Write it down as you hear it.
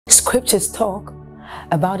Scriptures talk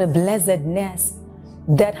about a blessedness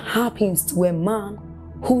that happens to a man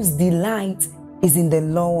whose delight is in the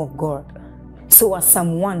law of God. So as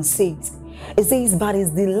Psalm 1 says, it says, but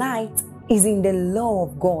his delight is in the law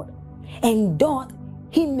of God, and doth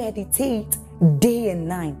he meditate day and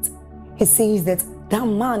night. He says that that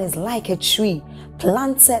man is like a tree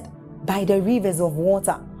planted by the rivers of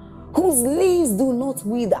water, whose leaves do not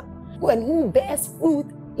wither, and who bears fruit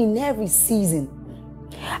in every season.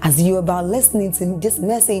 As you're about listening to this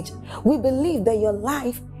message, we believe that your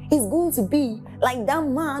life is going to be like that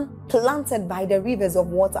man planted by the rivers of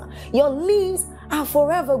water. Your leaves are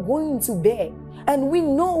forever going to bear. And we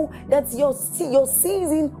know that your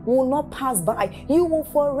season will not pass by. You will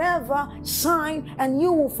forever shine and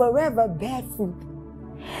you will forever bear fruit.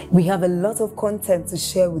 We have a lot of content to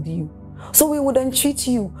share with you. So we would entreat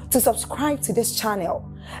you to subscribe to this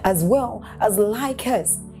channel, as well as like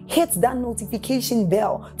us. Hit that notification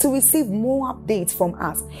bell to receive more updates from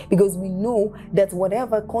us, because we know that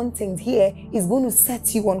whatever content here is going to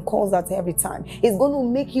set you on course at every time. It's going to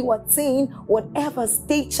make you attain whatever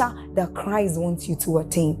stature that Christ wants you to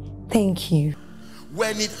attain. Thank you.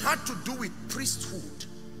 When it had to do with priesthood,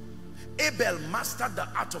 Abel mastered the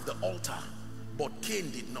art of the altar, but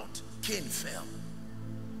Cain did not. Cain fell.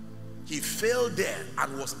 He failed there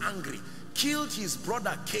and was angry. Killed his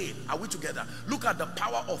brother Cain. Are we together? Look at the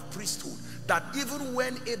power of priesthood, that even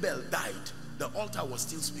when Abel died, the altar was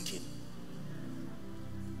still speaking.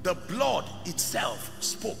 The blood itself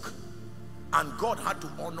spoke, and God had to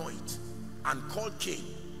honor it, and called Cain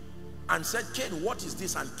and said, Cain, what is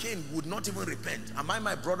this? And Cain would not even repent. Am I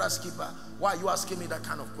my brother's keeper? Why are you asking me that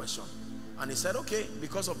kind of question? And he said, okay,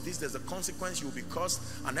 because of this there's a consequence, you will be cursed,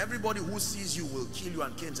 and everybody who sees you will kill you.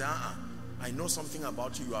 And Cain said, I know something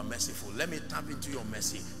about you, you are merciful. Let me tap into your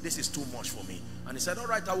mercy. This is too much for me. And he said, all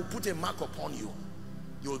right, I will put a mark upon you.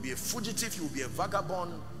 You will be a fugitive, you will be a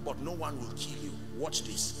vagabond, but no one will kill you. Watch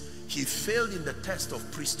this. He failed in the test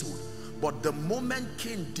of priesthood. But the moment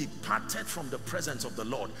Cain departed from the presence of the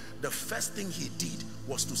Lord, the first thing he did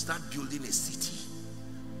was to start building a city.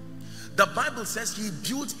 The Bible says he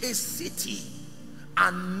built a city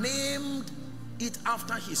and named it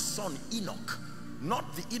after his son Enoch.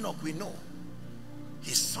 Not the Enoch we know.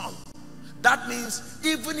 His son. That means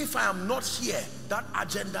even if I am not here, that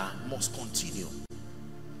agenda must continue.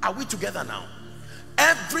 Are we together now?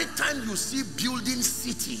 Every time you see building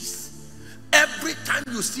cities, every time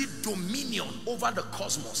you see dominion over the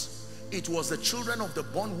cosmos, it was the children of the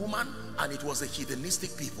bondwoman and it was the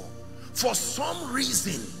heathenistic people. For some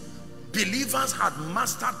reason, believers had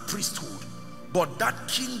mastered priesthood, but that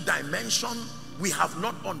king dimension, we have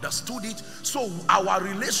not understood it. So our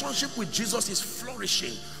relationship with Jesus is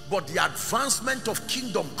flourishing, but the advancement of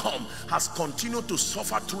kingdom come has continued to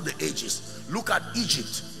suffer through the ages. Look at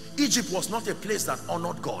Egypt. Egypt was not a place that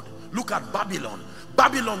honored God. Look at Babylon.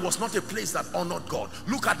 Babylon was not a place that honored God.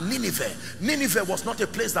 Look at Nineveh. Nineveh was not a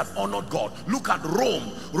place that honored God. Look at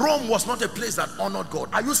Rome. Rome was not a place that honored God.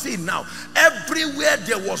 Are you seeing now? Everywhere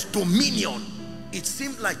there was dominion, it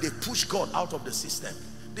seemed like they pushed God out of the system.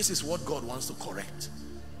 This is what God wants to correct,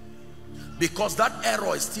 because that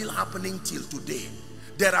error is still happening till today.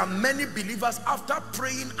 There are many believers, after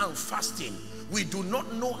praying and fasting, we do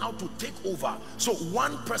not know how to take over. So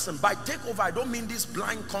one person, by take over, I don't mean this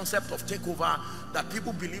blind concept of takeover that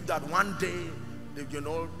people believe that one day they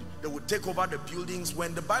will take over the buildings.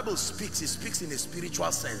 When the Bible speaks, it speaks in a spiritual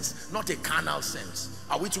sense, not a carnal sense.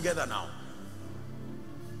 Are we together now?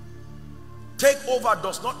 Take over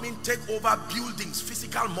does not mean take over buildings,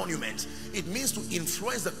 physical monuments. It means to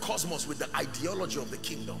influence the cosmos with the ideology of the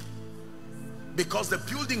kingdom. Because the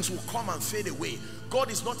buildings will come and fade away.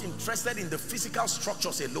 God is not interested in the physical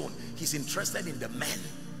structures alone. He's interested in the men.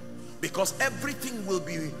 Because everything will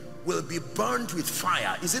be burned with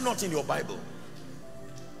fire. Is it not in your Bible?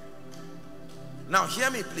 Now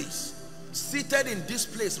hear me please. Seated in this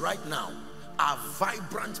place right now are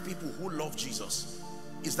vibrant people who love Jesus.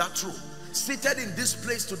 Is that true? Seated in this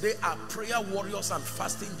place today are prayer warriors and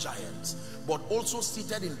fasting giants. But also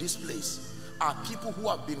seated in this place are people who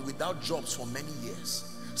have been without jobs for many years.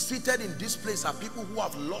 Seated in this place are people who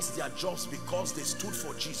have lost their jobs because they stood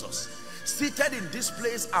for Jesus. Seated in this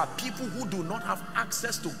place are people who do not have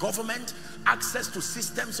access to government, access to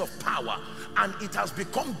systems of power, and it has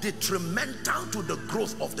become detrimental to the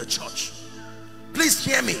growth of the church. Please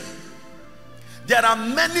hear me. There are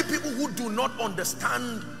many people who do not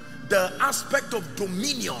understand the aspect of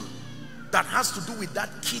dominion that has to do with that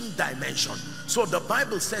king dimension. So the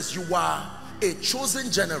Bible says you are a chosen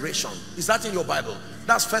generation. Is that in your Bible?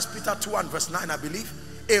 That's 1 Peter 2 and verse 9, I believe.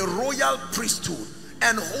 A royal priesthood,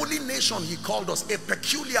 and holy nation he called us, a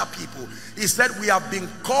peculiar people. He said we have been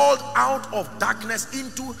called out of darkness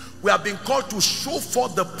into, we have been called to show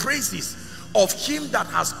forth the praises of him that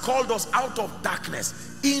has called us out of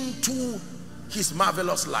darkness into his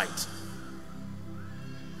marvelous light.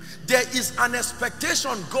 There is an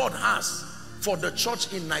expectation God has for the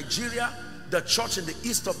church in Nigeria, the church in the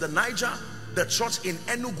east of the Niger, the church in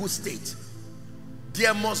Enugu State.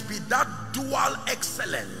 There must be that dual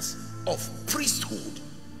excellence of priesthood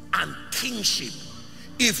and kingship.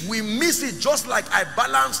 If we miss it, just like I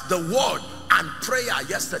balanced the word and prayer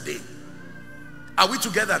yesterday. Are we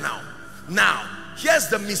together now? Now, here's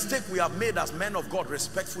the mistake we have made as men of God,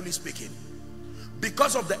 respectfully speaking.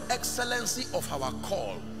 Because of the excellency of our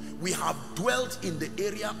call, we have dwelt in the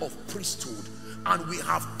area of priesthood, and we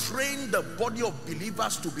have trained the body of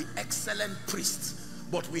believers to be excellent priests,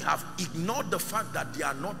 but we have ignored the fact that they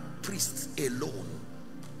are not priests alone.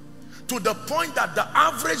 To the point that the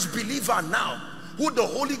average believer now, who the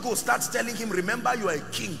Holy Ghost starts telling him, remember you are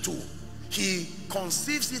a king too, he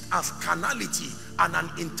conceives it as carnality and an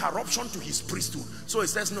interruption to his priesthood. So he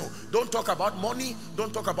says, no, don't talk about money,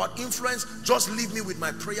 don't talk about influence, just leave me with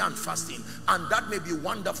my prayer and fasting. And that may be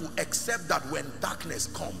wonderful, except that when darkness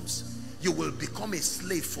comes, you will become a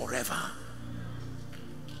slave forever.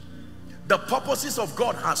 The purposes of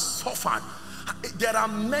God has suffered. There are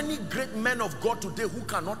many great men of God today who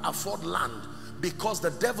cannot afford land, because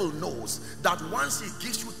the devil knows that once he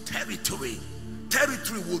gives you territory,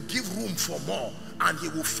 territory will give room for more, and he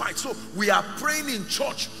will fight. So we are praying in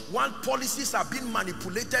church while policies are being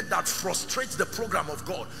manipulated that frustrates the program of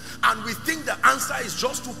God, and we think the answer is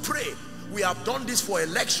just to pray. We have done this for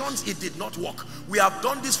elections, it did not work. We have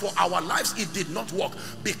done this for our lives, it did not work,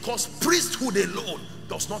 because priesthood alone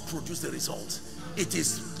does not produce the results. It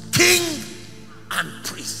is king and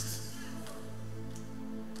priest.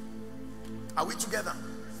 Are we together?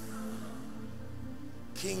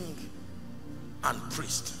 King and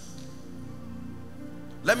priest.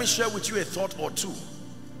 Let me share with you a thought or two,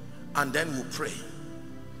 and then we'll pray.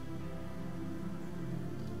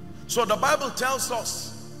 So the Bible tells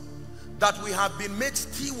us that we have been made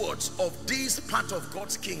stewards of this part of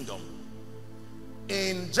God's kingdom.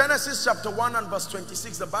 In Genesis chapter 1 and verse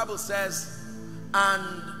 26, the Bible says,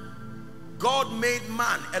 and God made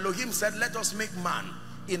man, Elohim said, let us make man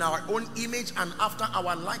in our own image and after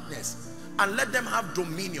our likeness, and let them have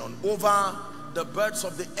dominion over the birds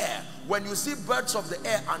of the air. When you see birds of the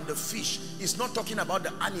air and the fish, it's not talking about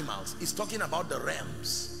the animals, it's talking about the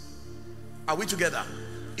realms. Are we together?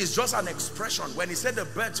 It's just an expression. When he said the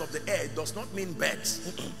birds of the air, it does not mean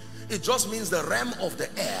birds. It just means the realm of the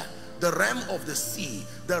air, the realm of the sea,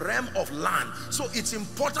 the realm of land. So it's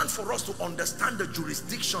important for us to understand the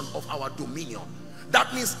jurisdiction of our dominion.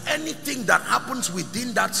 That means anything that happens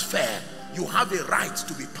within that sphere, you have a right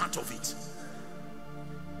to be part of it.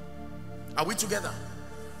 Are we together?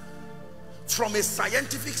 From a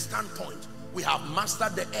scientific standpoint, we have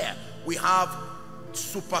mastered the air. We have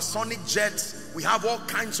supersonic jets. We have all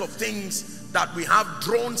kinds of things that we have,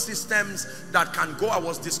 drone systems that can go. I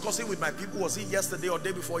was discussing with my people, was it yesterday or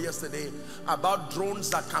day before yesterday, about drones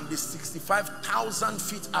that can be 65,000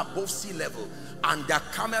 feet above sea level, and their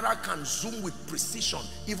camera can zoom with precision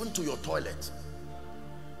even to your toilet.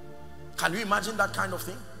 Can you imagine that kind of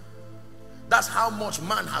thing? That's how much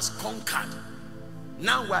man has conquered.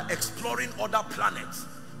 Now we're exploring other planets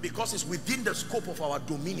because it's within the scope of our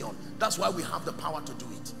dominion. That's why we have the power to do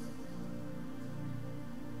it.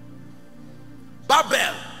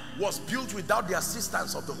 Babel was built without the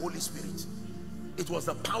assistance of the Holy Spirit. It was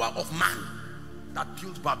the power of man that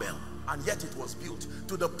built Babel, and yet it was built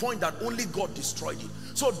to the point that only God destroyed it.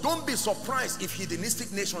 So don't be surprised if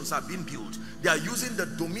hedonistic nations have been built. They are using the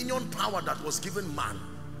dominion power that was given man.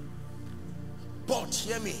 But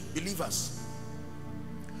hear me, believers,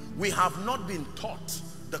 we have not been taught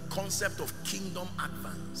the concept of kingdom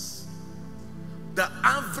advance. The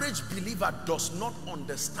average believer does not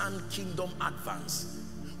understand kingdom advance.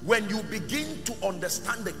 When you begin to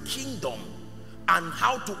understand the kingdom and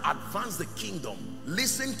how to advance the kingdom,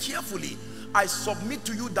 listen carefully. I submit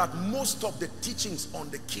to you that most of the teachings on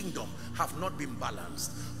the kingdom have not been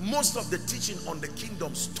balanced. Most of the teaching on the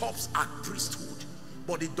kingdom stops at priesthood,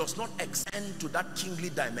 but it does not extend to that kingly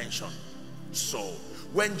dimension. So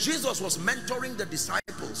when Jesus was mentoring the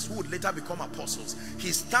disciples who would later become apostles,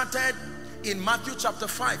 he started in Matthew chapter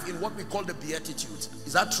 5 in what we call the Beatitudes.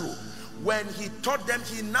 Is that true? When he taught them,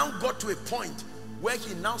 he now got to a point where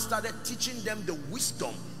he now started teaching them the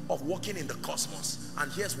wisdom of walking in the cosmos.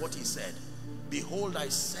 And here's what he said: behold, I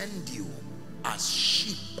send you as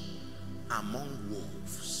sheep among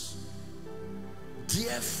wolves.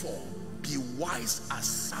 Therefore be wise as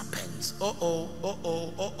serpents.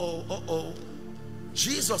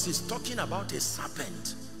 Jesus is talking about a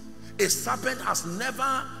serpent. A serpent has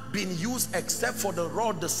never been used except for the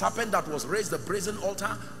rod, the serpent that was raised, the brazen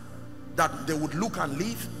altar, that they would look and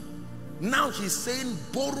live. Now he's saying,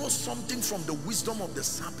 borrow something from the wisdom of the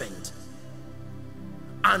serpent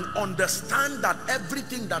and understand that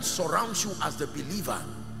everything that surrounds you as the believer,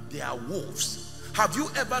 they are wolves. Have you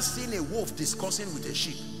ever seen a wolf discussing with a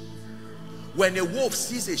sheep? When a wolf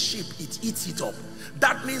sees a sheep, it eats it up.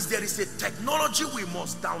 That means there is a technology we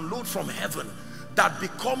must download from heaven that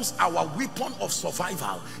becomes our weapon of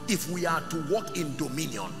survival if we are to walk in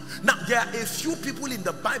dominion. Now, there are a few people in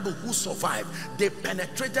the Bible who survived. They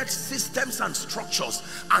penetrated systems and structures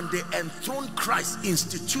and they enthroned Christ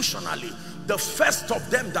institutionally. The first of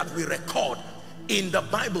them that we record in the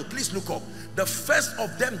Bible, please look up, the first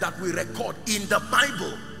of them that we record in the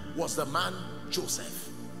Bible was the man Joseph.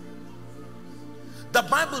 The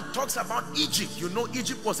Bible talks about Egypt. You know,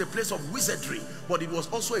 Egypt was a place of wizardry, but it was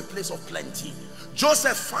also a place of plenty.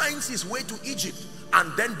 Joseph finds his way to Egypt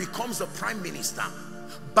and then becomes the prime minister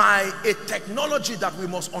by a technology that we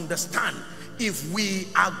must understand if we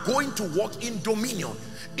are going to walk in dominion.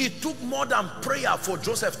 It took more than prayer for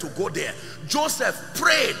Joseph to go there. Joseph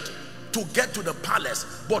prayed to get to the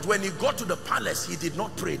palace, but when he got to the palace, he did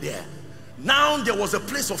not pray there. Now there was a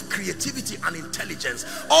place of creativity and intelligence,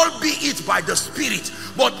 albeit by the Spirit,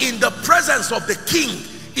 but in the presence of the king,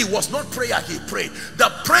 it was not prayer he prayed.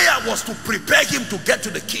 The prayer was to prepare him to get to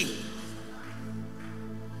the king.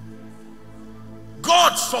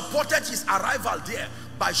 God supported his arrival there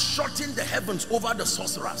by shutting the heavens over the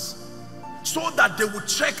sorcerers so that they would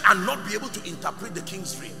check and not be able to interpret the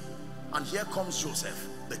king's dream. And here comes Joseph.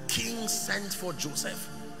 The king sent for Joseph.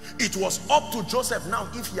 It was up to Joseph now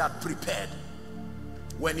if he had prepared.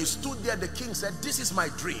 When he stood there, the king said, this is my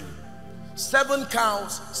dream. 7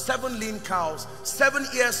 cows, 7 lean cows, 7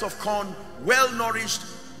 ears of corn, well nourished,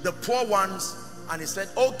 the poor ones. And he said,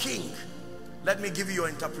 oh king, let me give you your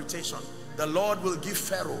interpretation. The Lord will give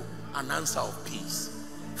Pharaoh an answer of peace.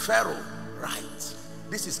 Pharaoh, right.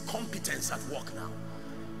 This is competence at work now.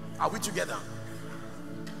 Are we together?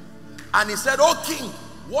 And he said, oh king,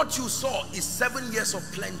 what you saw is 7 years of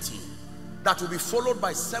plenty that will be followed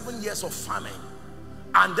by 7 years of famine.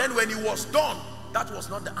 And then when he was done, that was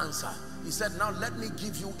not the answer. He said, now let me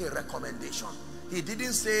give you a recommendation. He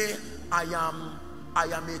didn't say, I am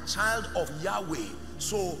a child of Yahweh.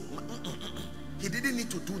 So he didn't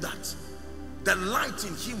need to do that. The light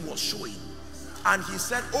in him was showing. And he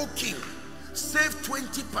said, oh king, save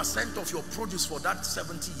 20% of your produce for that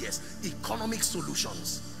 70 years. Economic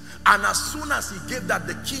solutions. And as soon as he gave that,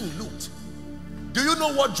 the king looked. Do you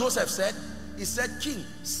know what Joseph said? He said, king,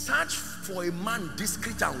 search for a man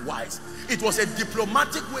discreet and wise. It was a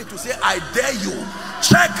diplomatic way to say, I dare you,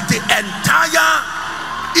 check the entire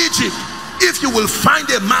Egypt. If you will find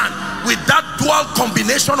a man with that dual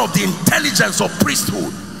combination of the intelligence of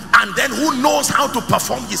priesthood and then who knows how to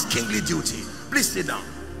perform his kingly duty. Please sit down.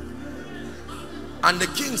 And the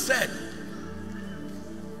king said,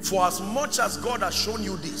 for as much as God has shown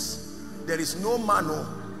you this, there is no man.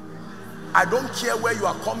 I don't care where you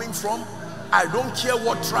are coming from. I don't care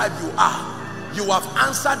what tribe you are. You have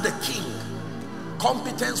answered the king.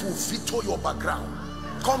 Competence will veto your background.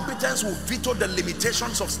 Competence will veto the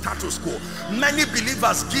limitations of status quo. Many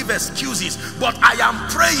believers give excuses, but I am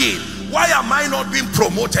praying. Why am I not being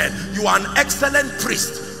promoted? You are an excellent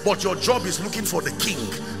priest, but your job is looking for the king,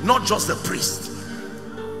 not just the priest.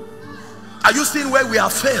 Are you seeing where we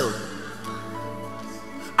have failed?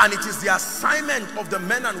 And it is the assignment of the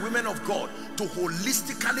men and women of God to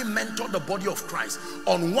holistically mentor the body of Christ.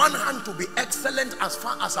 On one hand, to be excellent as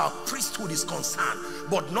far as our priesthood is concerned,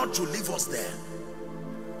 but not to leave us there.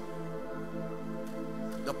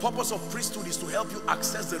 The purpose of priesthood is to help you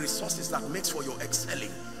access the resources that makes for your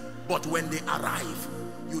excelling. But when they arrive,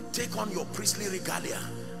 you take on your priestly regalia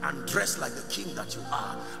and dress like the king that you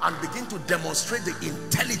are and begin to demonstrate the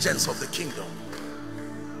intelligence of the kingdom.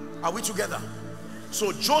 Are we together?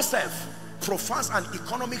 So Joseph professed an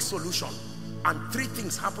economic solution and 3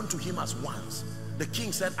 things happened to him as once. The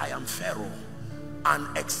king said, I am Pharaoh,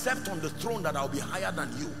 and accept on the throne that I'll be higher than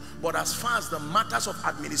you, but as far as the matters of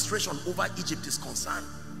administration over Egypt is concerned,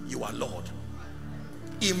 you are Lord.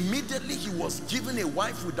 Immediately he was given a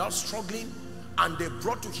wife without struggling, and they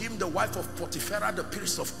brought to him the wife of Potiphar, the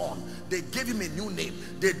priest of On. They gave him a new name.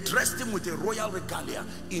 They dressed him with a royal regalia.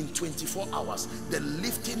 In 24 hours, the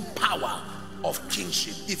lifting power of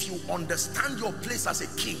kingship. If you understand your place as a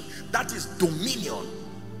king, that is dominion.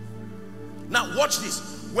 Now watch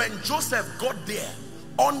this. When Joseph got there,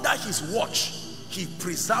 under his watch, he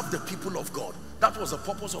preserved the people of God. That was the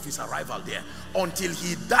purpose of his arrival there, until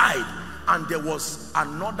he died and there was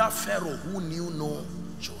another Pharaoh who knew no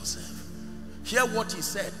Joseph. Hear what he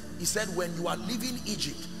said. He said, when you are leaving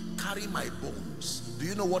Egypt, carry my bones. Do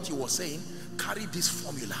you know what he was saying? Carry this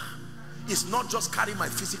formula. It's not just carry my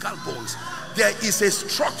physical bones. There is a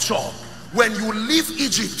structure. When you leave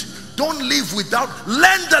Egypt, don't leave without,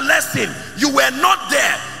 learn the lesson. You were not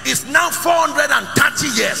there. It's now 430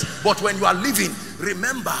 years. But when you are leaving,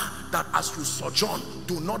 remember that as you sojourn,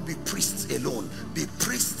 do not be priests alone. Be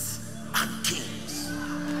priests and kings.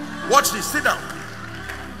 Watch this. Sit down.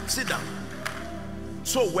 Sit down.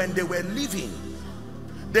 So when they were leaving,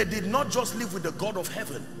 they did not just live with the God of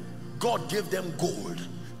heaven. God gave them gold,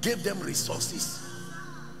 gave them resources.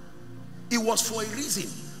 It was for a reason,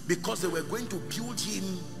 because they were going to build him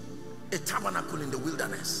a tabernacle in the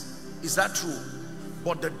wilderness. Is that true?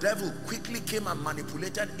 But the devil quickly came and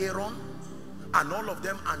manipulated Aaron and all of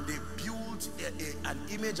them, and they built an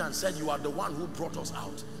image and said, you are the one who brought us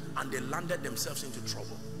out. And they landed themselves into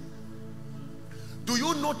trouble. Do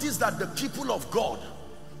you notice that the people of God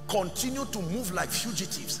continue to move like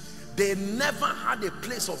fugitives? They never had a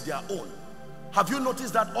place of their own. Have you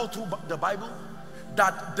noticed that all through the Bible?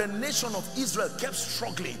 That the nation of Israel kept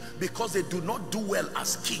struggling because they do not do well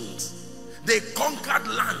as kings. They conquered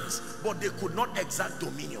lands, but they could not exert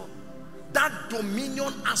dominion. That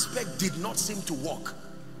dominion aspect did not seem to work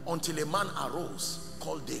until a man arose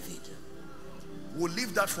called David. We'll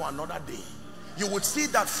leave that for another day. You would see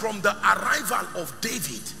that from the arrival of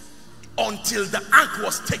David until the ark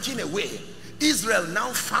was taken away, Israel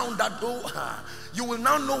now found that, oh, you will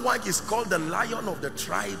now know why he's called the Lion of the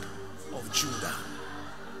tribe of Judah.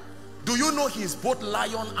 Do you know he is both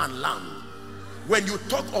lion and lamb? When you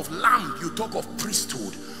talk of lamb, you talk of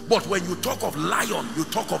priesthood. But when you talk of lion, you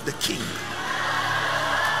talk of the king.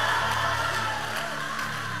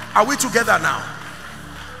 Are we together now?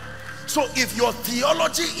 So if your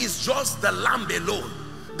theology is just the lamb alone,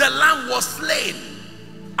 the lamb was slain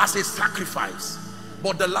as a sacrifice,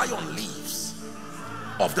 but the lion lives,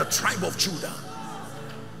 of the tribe of Judah.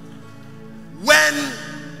 When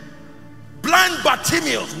blind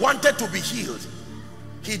Bartimaeus wanted to be healed,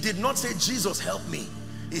 he did not say, Jesus help me.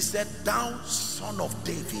 He said, thou son of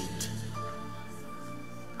David.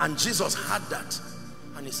 And Jesus had that,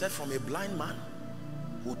 and he said, from a blind man,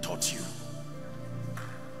 who taught you?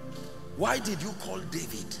 Why did you call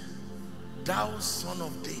David thou son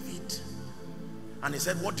of David? And he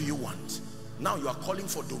said, what do you want? Now you are calling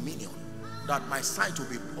for dominion, that my sight will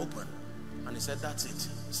be open. And he said, that's it,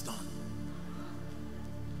 it's done.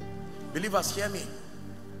 Believers, hear me.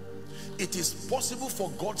 It is possible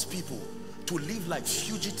for God's people to live like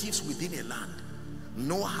fugitives within a land.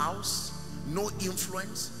 No house, no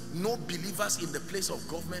influence, no believers in the place of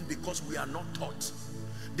government, because we are not taught.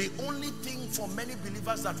 The only thing for many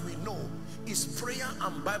believers that we know is prayer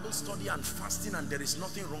and Bible study and fasting, and there is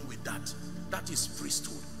nothing wrong with that. That is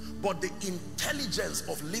priesthood. But the intelligence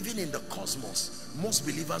of living in the cosmos, most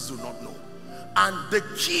believers do not know. And the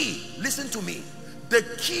key, listen to me, the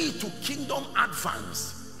key to kingdom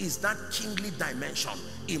advance is that kingly dimension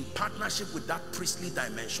in partnership with that priestly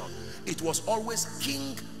dimension. It was always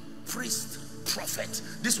king, priest, prophet.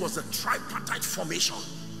 This was a tripartite formation.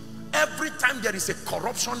 Every time there is a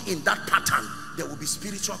corruption in that pattern, there will be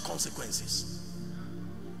spiritual consequences.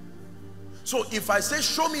 So if I say,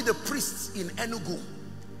 show me the priests in Enugu,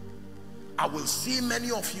 I will see many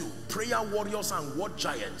of you, prayer warriors and word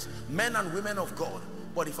giants, men and women of God.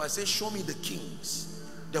 But if I say, show me the kings,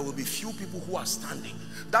 there will be few people who are standing.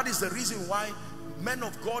 That is the reason why men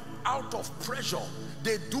of God, out of pressure,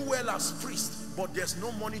 they do well as priests, but there's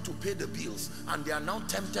no money to pay the bills, and they are now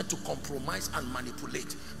tempted to compromise and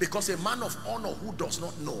manipulate, because a man of honor who does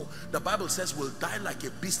not know, the Bible says, will die like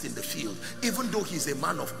a beast in the field, even though he's a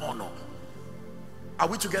man of honor. Are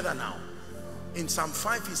we together now? In Psalm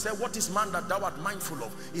 5, he said, what is man that thou art mindful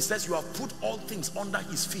of? He says, you have put all things under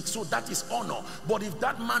his feet. So that is honor. But if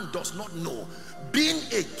that man does not know, being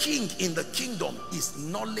a king in the kingdom is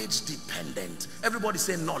knowledge dependent. Everybody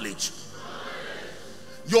say knowledge.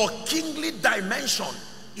 Your kingly dimension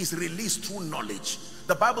is released through knowledge.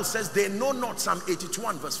 The Bible says they know not, Psalm 82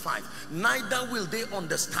 and verse 5, neither will they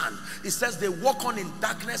understand. It says they walk on in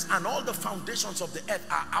darkness, and all the foundations of the earth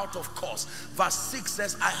are out of course. Verse 6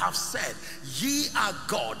 says, I have said, ye are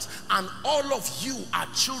gods, and all of you are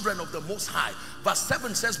children of the Most High. Verse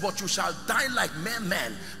 7 says, but you shall die like mere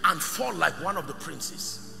men and fall like one of the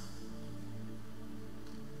princes.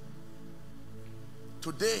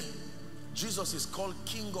 Today, Jesus is called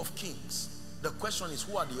King of Kings. The question is,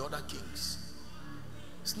 who are the other kings?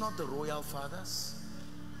 It's not the royal fathers.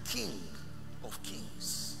 King. of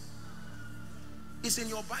kings. It's in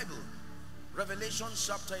your Bible. Revelation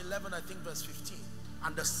chapter 11, I think verse 15.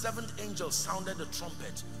 And the seventh angel sounded the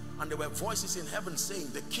trumpet, and there were voices in heaven saying,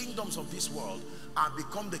 the kingdoms of this world are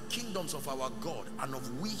become the kingdoms of our God, and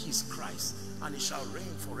of we his Christ, and he shall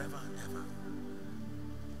reign forever and ever.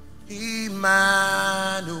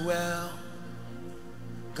 Emmanuel,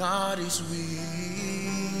 God is with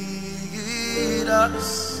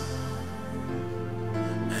us,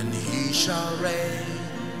 and he shall reign,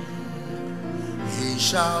 he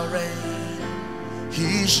shall reign,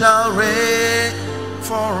 he shall reign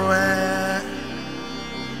forever.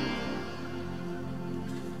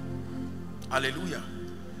 Hallelujah.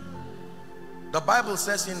 The Bible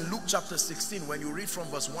says in Luke chapter 16, when you read from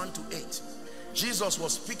verse 1 to 8, Jesus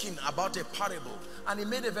was speaking about a parable, and he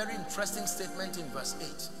made a very interesting statement in verse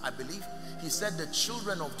 8. I believe he said the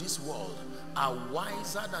children of this world are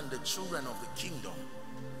wiser than the children of the kingdom.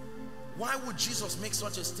 Why would Jesus make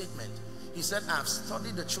such a statement? He said, I have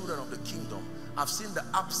studied the children of the kingdom. I've seen the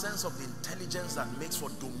absence of the intelligence that makes for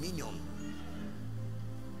dominion.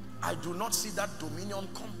 I do not see that dominion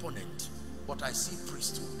component, but I see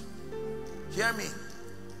priesthood. Hear me.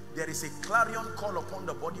 There is a clarion call upon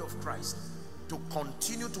the body of Christ to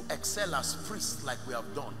continue to excel as priests like we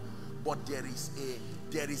have done. But there is a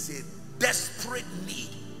desperate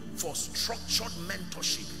need for structured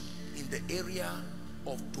mentorship in the area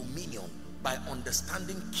of dominion by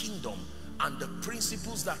understanding kingdom and the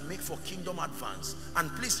principles that make for kingdom advance. And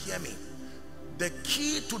please hear me. The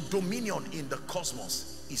key to dominion in the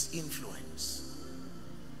cosmos is influence.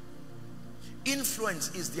 Influence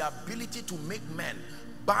is the ability to make men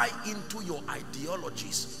buy into your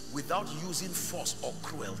ideologies without using force or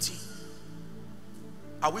cruelty.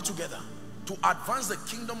 Are we together? To advance the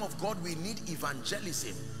kingdom of God, we need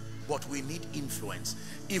evangelism, but we need influence.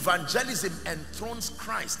 Evangelism enthrones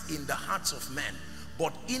Christ in the hearts of men,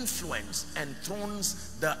 but influence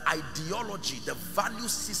enthrones the ideology, the value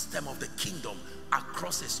system of the kingdom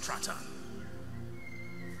across a strata.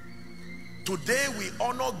 Today we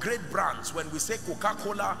honor great brands. When we say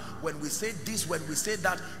Coca-Cola, when we say this, when we say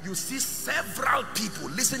that, you see several people,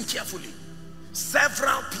 listen carefully,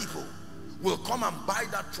 several people will come and buy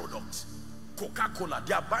that product. Coca-Cola,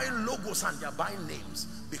 they are buying logos and they are buying names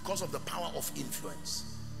because of the power of influence.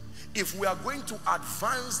 If we are going to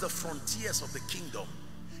advance the frontiers of the kingdom,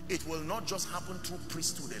 it will not just happen through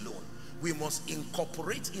priesthood alone. We must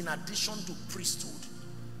incorporate, in addition to priesthood,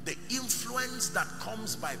 the influence that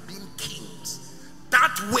comes by being kings.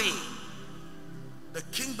 That way, the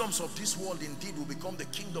kingdoms of this world indeed will become the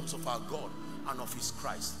kingdoms of our God and of his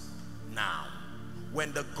Christ. Now,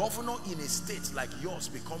 when the governor in a state like yours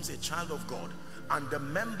becomes a child of God, and the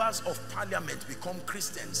members of parliament become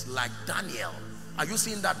Christians like Daniel, are you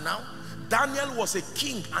seeing that now? Daniel was a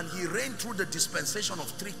king and he reigned through the dispensation of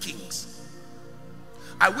 3 kings.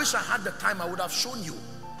 I wish I had the time, I would have shown you.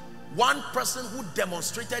 One person who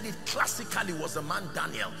demonstrated it classically was the man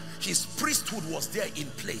Daniel. His priesthood was there in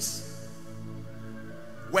place.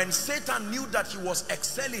 When Satan knew that he was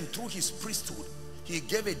excelling through his priesthood, he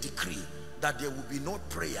gave a decree that there would be no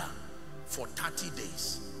prayer for 30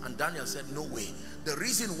 days. And Daniel said, no way. The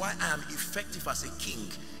reason why I am effective as a king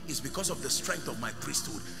is because of the strength of my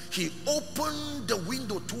priesthood. He opened the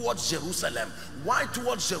window towards Jerusalem. Why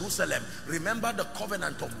towards Jerusalem? Remember the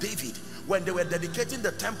covenant of David. When they were dedicating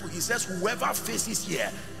the temple, he says, whoever faces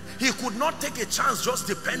here. He could not take a chance just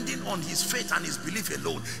depending on his faith and his belief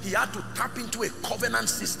alone. He had to tap into a covenant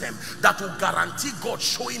system that would guarantee God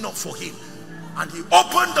showing up for him. And he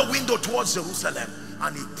opened the window towards Jerusalem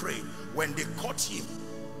and he prayed. When they caught him,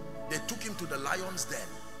 they took him to the lion's den.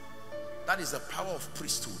 That is the power of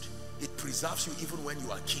priesthood. It preserves you even when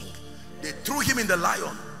you are king. They threw him in the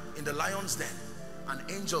lion's den,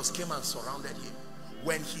 and angels came and surrounded him.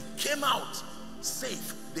 When he came out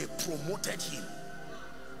safe, they promoted him.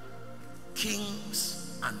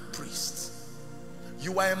 Kings and priests.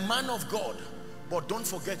 You are a man of God, but don't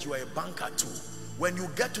forget you are a banker too. When you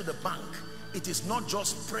get to the bank, it is not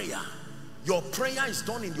just prayer. Your prayer is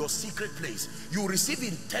done in your secret place. You receive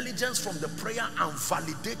intelligence from the prayer and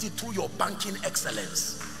validate it through your banking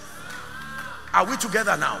excellence. Are we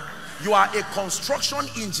together now? You are a construction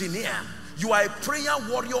engineer. You are a prayer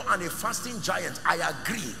warrior and a fasting giant. I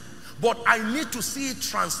agree. But I need to see it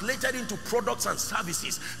translated into products and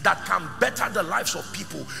services that can better the lives of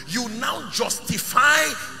people. You now justify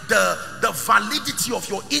the validity of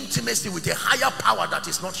your intimacy with a higher power that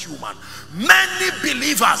is not human. Many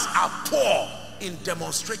believers are poor in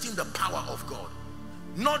demonstrating the power of God.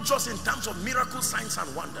 Not just in terms of miracles, signs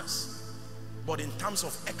and wonders, but in terms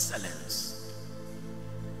of excellence.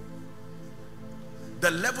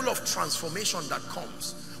 The level of transformation that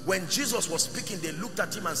comes. When Jesus was speaking, they looked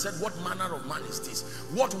at him and said, what manner of man is this?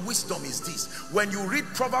 What wisdom is this? When you read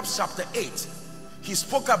Proverbs chapter 8, he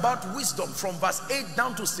spoke about wisdom from verse 8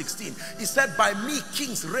 down to 16. He said, by me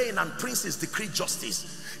kings reign and princes decree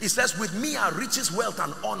justice. He says, with me are riches, wealth,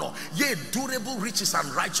 and honor, yea, durable riches and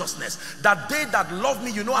righteousness, that they that love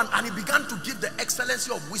me, you know, and he began to give the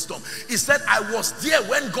excellency of wisdom. He said, I was there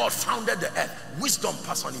when God founded the earth. Wisdom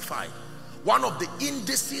personified. One of the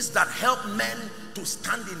indices that help men to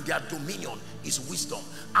stand in their dominion is wisdom.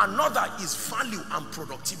 Another is value and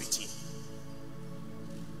productivity.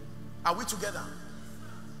 Are we together?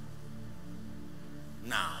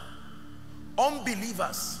 Now,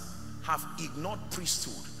 unbelievers have ignored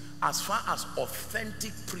priesthood as far as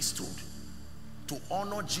authentic priesthood to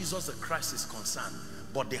honor Jesus the Christ is concerned,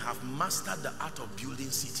 but they have mastered the art of building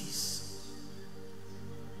cities.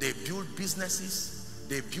 They build businesses,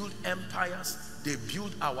 they build empires, they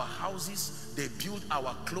build our houses, they build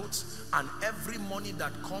our clothes, and every money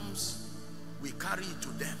that comes, we carry it to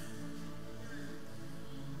them.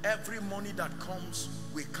 Every money that comes,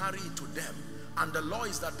 we carry it to them. And the law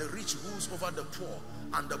is that the rich rules over the poor,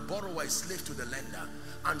 and the borrower is slave to the lender.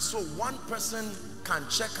 And so one person can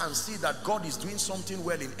check and see that God is doing something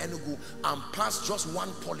well in Enugu and pass just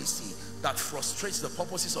one policy that frustrates the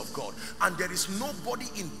purposes of God. And there is nobody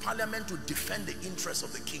in parliament to defend the interests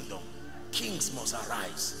of the kingdom. Kings must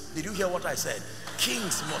arise. Did you hear what I said?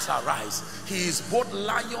 Kings must arise. He is both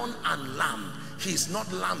lion and lamb. He is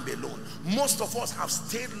not lamb alone. Most of us have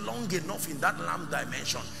stayed long enough in that lamb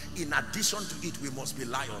dimension. In addition to it, we must be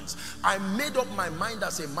lions. I made up my mind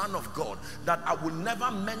as a man of God that I will never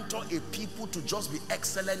mentor a people to just be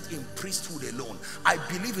excellent in priesthood alone. I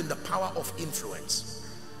believe in the power of influence.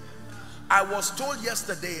 I was told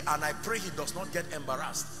yesterday, and I pray he does not get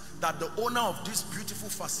embarrassed, that the owner of this beautiful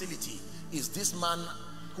facility is this man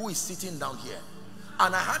who is sitting down here.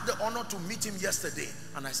 And I had the honor to meet him yesterday,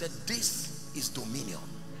 and I said, this is dominion.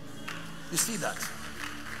 You see that?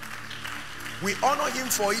 We honor him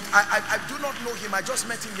for it. I do not know him. I just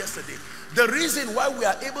met him yesterday. The reason why we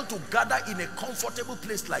are able to gather in a comfortable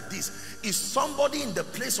place like this is somebody in the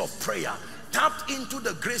place of prayer tapped into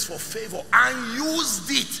the grace for favor and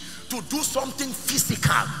used it to do something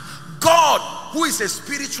physical. God, who is a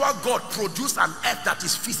spiritual God, produced an earth that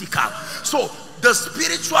is physical. So the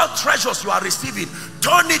spiritual treasures you are receiving,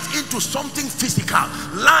 turn it into something physical.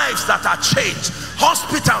 Lives that are changed,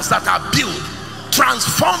 hospitals that are built,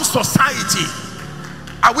 transform society.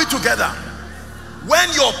 Are we together? When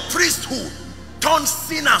your priesthood turns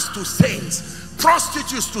sinners to saints,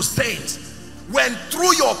 prostitutes to saints, when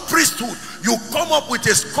through your priesthood you come up with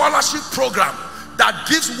a scholarship program that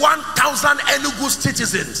gives 1,000 Enugu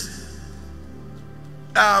citizens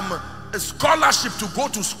a scholarship to go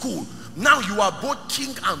to school, now you are both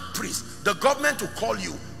king and priest. The government will call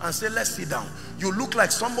you and say, let's sit down. You look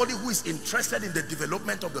like somebody who is interested in the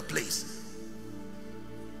development of the place.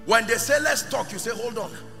 When they say let's talk, you say, hold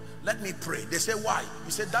on, let me pray. They say, why?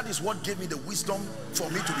 You say, that is what gave me the wisdom for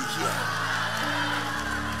me to be here.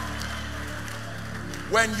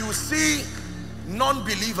 When you see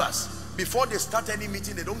non-believers, before they start any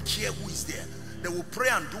meeting, they don't care who is there. They will pray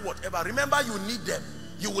and do whatever. Remember, you need them.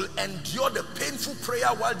 You will endure the painful prayer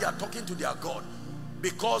while they are talking to their God,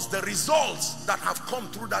 because the results that have come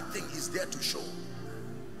through that thing is there to show.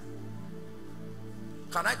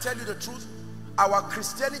 Can I tell you the truth? Our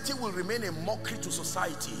Christianity will remain a mockery to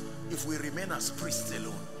society if we remain as priests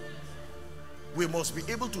alone. We must be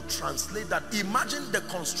able to translate that. Imagine the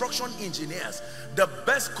construction engineers, the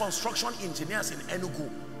best construction engineers in Enugu,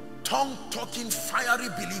 tongue-talking, fiery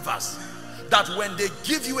believers, that when they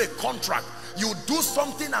give you a contract, you do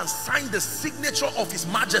something and sign the signature of His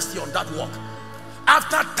Majesty on that work.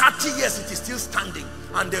 After 30 years, it is still standing.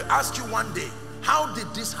 And they ask you one day, how did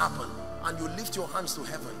this happen? And you lift your hands to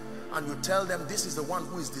heaven and you tell them, this is the one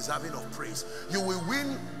who is deserving of praise. You will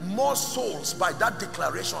win more souls by that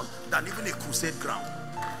declaration than even a crusade ground.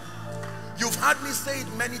 You've heard me say it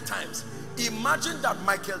many times. Imagine that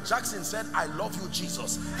Michael Jackson said, I love you,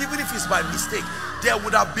 Jesus. Even if it's by mistake, there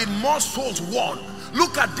would have been more souls won.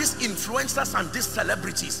 Look at these influencers and these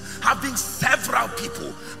celebrities having several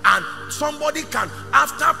people, and somebody can,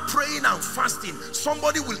 after praying and fasting,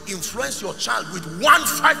 somebody will influence your child with 1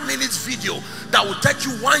 5-minute video that will take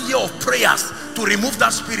you 1 year of prayers to remove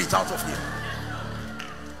that spirit out of him.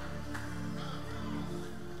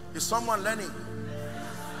 Is someone learning?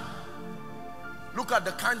 Look at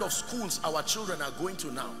the kind of schools our children are going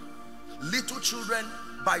to now. Little children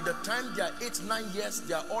By the time they are 8, 9 years,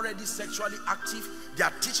 they are already sexually active. They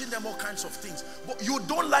are teaching them all kinds of things. But you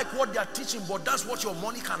don't like what they are teaching, but that's what your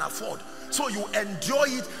money can afford. So you enjoy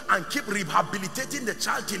it and keep rehabilitating the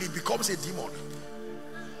child till he becomes a demon.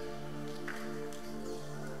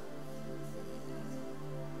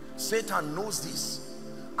 Satan knows this,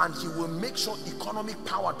 and he will make sure economic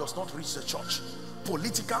power does not reach the church.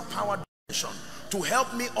 Political power to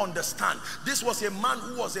help me understand. This was a man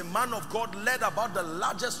who was a man of God, led about the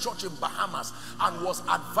largest church in Bahamas, and was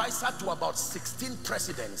advisor to about 16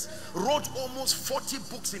 presidents, wrote almost 40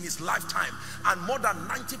 books in his lifetime, and more than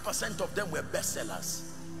 90% of them were bestsellers.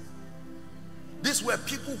 These were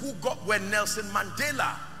people who got, when Nelson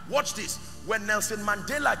Mandela, watch this, when Nelson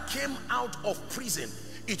Mandela came out of prison,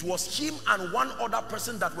 it was him and one other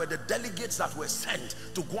person that were the delegates that were sent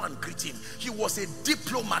to go and greet him. He was a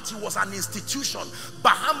diplomat. He was an institution.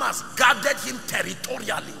 Bahamas guarded him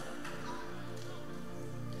territorially.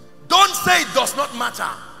 Don't say it does not matter.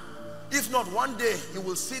 If not, one day you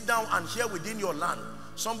will sit down and hear within your land,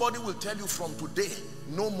 somebody will tell you, from today,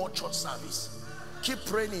 no more church service. Keep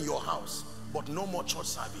praying in your house, but no more church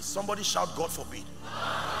service. Somebody shout, God forbid.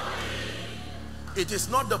 It is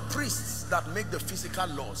not the priests that make the physical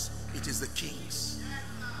laws, it is the kings.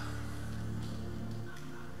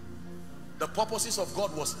 The purposes of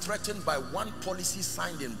God was threatened by one policy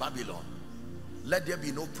signed in Babylon. Let there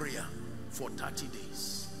be no prayer for 30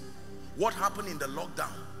 days. What happened in the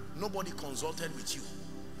lockdown? Nobody consulted with you.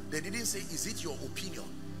 They didn't say, is it your opinion?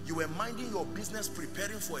 You were minding your business,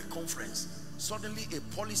 preparing for a conference. Suddenly a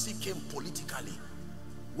policy came politically.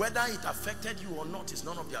 Whether it affected you or not is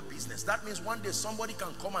none of their business. That means one day somebody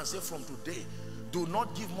can come and say, from today, do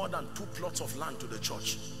not give more than 2 plots of land to the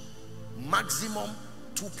church. Maximum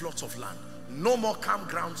 2 plots of land. No more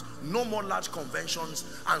campgrounds, no more large conventions.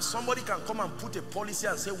 And somebody can come and put a policy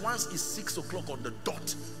and say, once it's 6 o'clock on the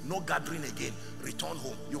dot, no gathering again, return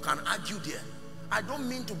home. You can argue there. I don't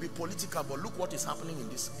mean to be political, but look what is happening in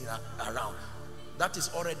this around. That is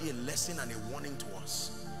already a lesson and a warning to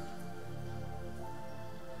us.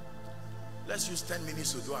 Let's use 10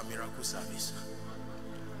 minutes to do a miracle service.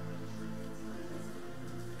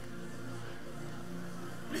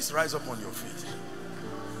 Please rise up on your feet.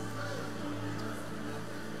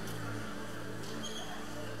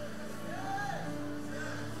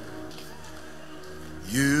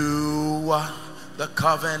 You are the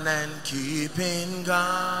covenant-keeping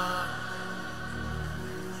God.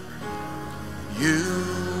 You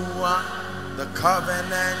are the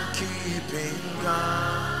covenant-keeping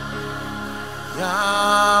God.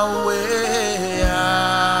 Yahweh,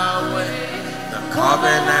 Yahweh, the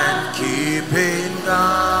covenant-keeping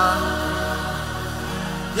God.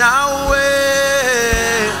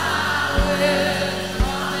 Yahweh,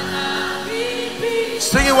 Yahweh,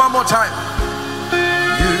 sing it one more time.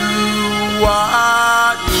 You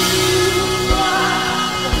are the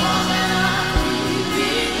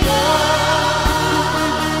covenant-keeping God.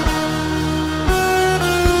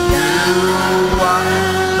 You are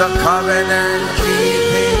the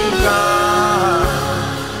covenant-keeping God.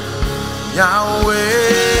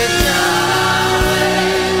 Yahweh, Yahweh,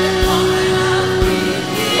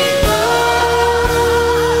 covenant-keeping God.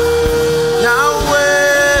 Yahweh,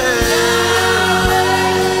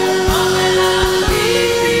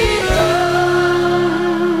 covenant-keeping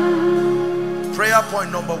God. Prayer point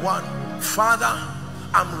number 1. Father,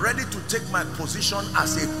 I'm ready to take my position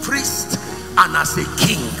as a priest and as a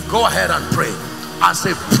king. Go ahead and pray. As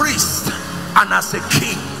a priest and as a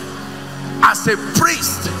king. As a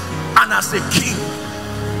priest and as a king.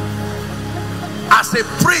 As a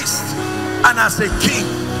priest and as a king.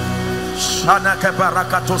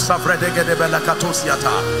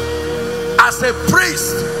 As a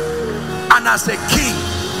priest and as a king,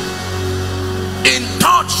 in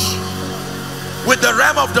touch with the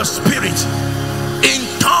realm of the spirit, in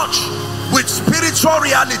touch with spiritual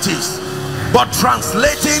realities, but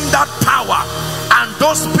translating that power and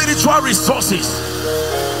those spiritual resources,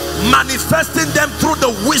 manifesting them through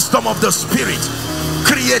the wisdom of the spirit,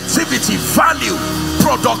 creativity, value,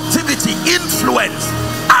 productivity, influence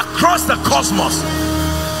across the cosmos,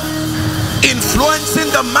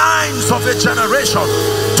 influencing the minds of a generation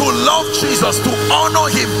to love Jesus, to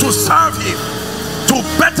honor him, to serve him, to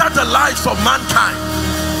better the lives of mankind.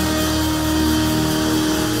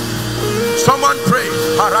 Someone pray.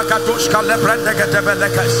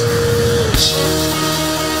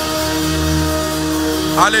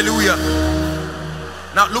 Hallelujah.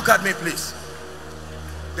 Now look at me, please.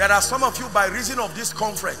 There are some of you, by reason of this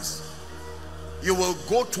conference, you will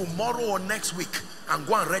go tomorrow or next week and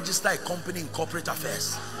go and register a company in corporate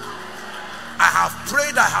affairs. I have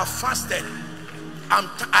prayed, I have fasted,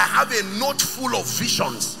 I have a note full of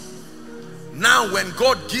visions. Now when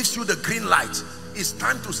God gives you the green light, it's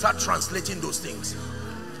time to start translating those things.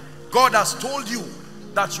 God has told you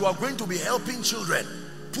that you are going to be helping children.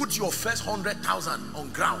 Put your first 100,000 on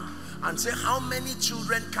ground and say, how many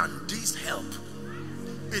children can this help?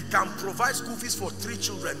 It can provide school fees for 3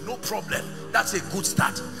 children, no problem. That's a good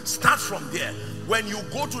start. Start from there. When you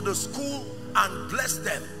go to the school and bless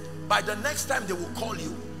them, by the next time they will call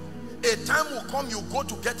you. A time will come, you go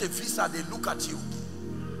to get a visa, they look at you.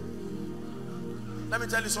 Let me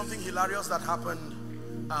tell you something hilarious that happened.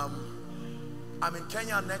 I'm in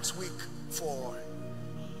Kenya next week for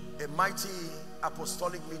a mighty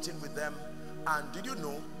apostolic meeting with them. And did you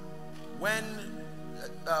know, when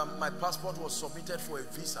my passport was submitted for a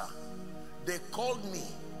visa, they called me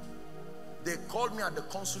at the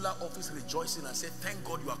consular office rejoicing and said, thank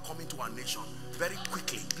God you are coming to our nation very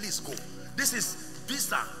quickly, please go. This is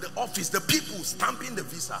visa, the office, the people stamping the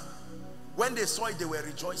visa. When they saw it, they were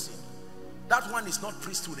rejoicing. That one is not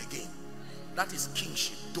priesthood again. That is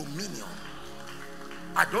kingship, dominion.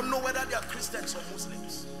 I don't know whether they are Christians or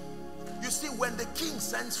Muslims. You see, when the king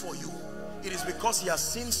sends for you, it is because he has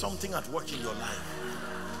seen something at work in your life.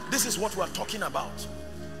 This is what we are talking about.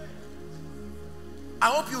 I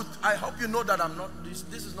hope you know that I'm not,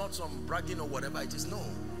 this is not some bragging or whatever it is. No.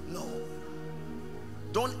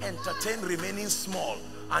 Don't entertain remaining small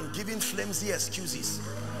and giving flimsy excuses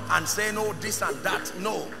and saying, oh, this and that.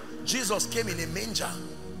 No. Jesus came in a manger.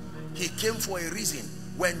 He came for a reason.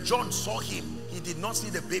 When John saw him, he did not see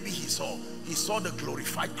the baby he saw. He saw the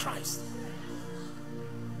glorified Christ.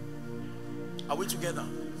 Are we together?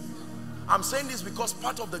 I'm saying this because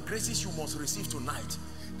part of the graces you must receive tonight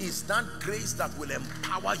is that grace that will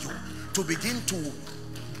empower you to begin to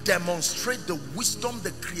demonstrate the wisdom,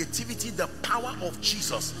 the creativity, the power of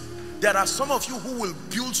Jesus. There are some of you who will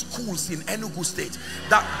build schools in Enugu State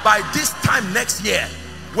that by this time next year,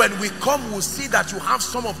 when we come, we'll see that you have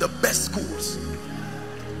some of the best schools.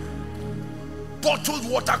 Bottled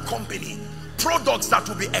water company, products that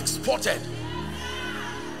will be exported.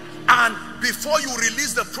 And before you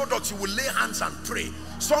release the products, you will lay hands and pray.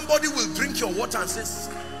 Somebody will drink your water and says,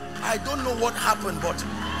 I don't know what happened, but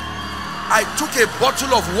I took a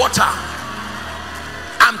bottle of water.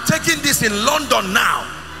 I'm taking this in London now.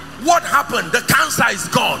 What happened? The cancer is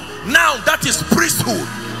gone. Now that is priesthood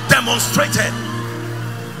demonstrated.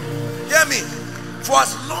 Hear me. For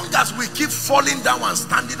as long as we keep falling down and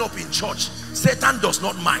standing up in church, Satan does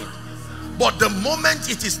not mind. But the moment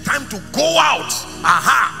it is time to go out,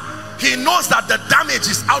 he knows that the damage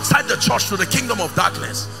is outside the church to the kingdom of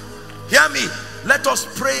darkness. Hear me. Let us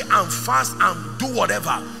pray and fast and do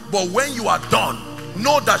whatever. But when you are done,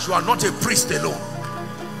 know that you are not a priest alone.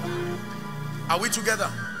 Are we together?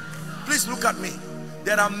 Please look at me.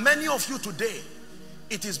 There are many of you today.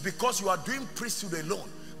 It is because you are doing priesthood alone.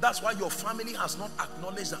 That's why your family has not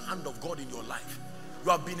acknowledged the hand of God in your life. You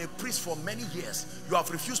have been a priest for many years. You have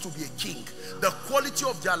refused to be a king. The quality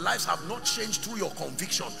of their lives have not changed through your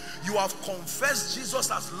conviction. You have confessed Jesus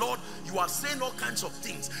as Lord. You are saying all kinds of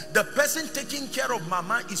things. The person taking care of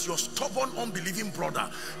mama is your stubborn, unbelieving brother.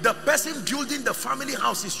 The person building the family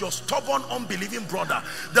house is your stubborn, unbelieving brother.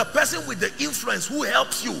 The person with the influence who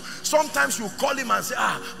helps you. Sometimes you call him and say,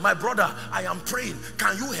 my brother, I am praying.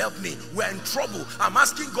 Can you help me? We're in trouble. I'm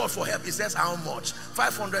asking God for help. He says, how much?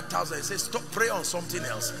 500,000. He says, stop, pray on something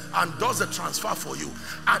else, and does the transfer for you.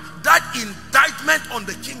 And that indictment on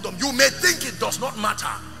the kingdom, you may think it does not matter.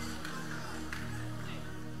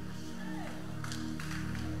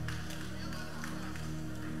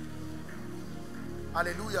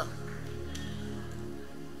 Hallelujah.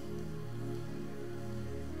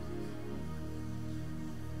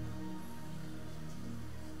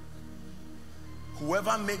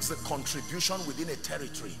 Whoever makes a contribution within a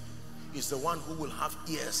territory is the one who will have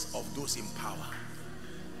ears of those in power.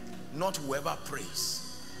 Not whoever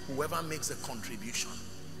prays, whoever makes a contribution.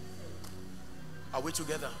 Are we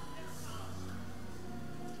together?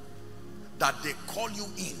 That they call you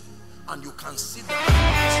in and you can see them.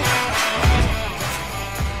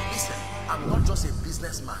 Listen, I'm not just a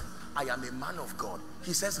businessman, I am a man of God.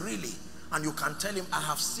 He says, really? And you can tell him, I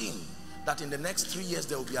have seen that in the next 3 years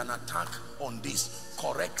there will be an attack on this.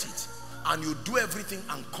 Correct it. And you do everything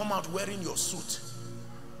and come out wearing your suit.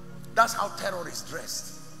 That's how terrorists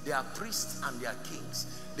dressed. They are priests and they are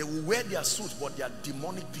kings. They will wear their suits, but they are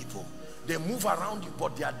demonic people. They move around you,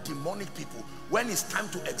 but they are demonic people. When it's time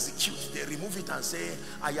to execute, they remove it and say,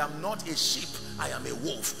 I am not a sheep, I am a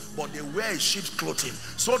wolf. But they wear a sheep's clothing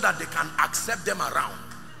so that they can accept them around.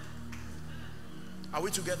 Are we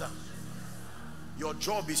together? Your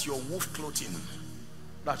job is your wolf clothing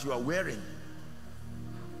that you are wearing.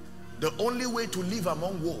 The only way to live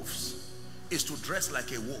among wolves is to dress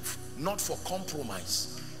like a wolf, not for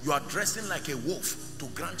compromise. You are dressing like a wolf to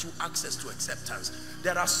grant you access to acceptance.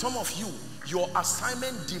 There are some of you, your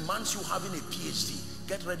assignment demands you having a PhD.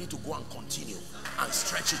 Get ready to go and continue and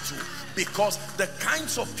stretch it through, because the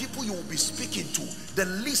kinds of people you will be speaking to, the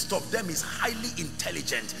list of them is highly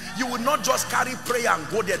intelligent. You will not just carry prayer and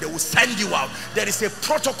go there. They will send you out. There is a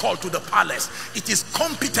protocol to the palace. It is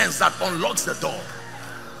competence that unlocks the door.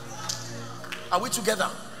 Are we together?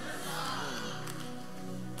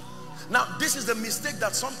 Now, this is the mistake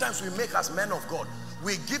that sometimes we make as men of God.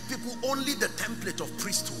 We give people only the template of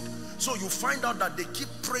priesthood. So you find out that they keep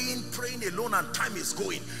praying alone, and time is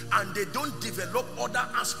going, and they don't develop other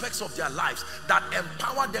aspects of their lives that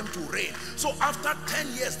empower them to reign. So after 10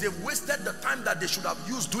 years, they've wasted the time that they should have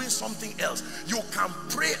used doing something else. You can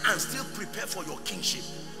pray and still prepare for your kingship.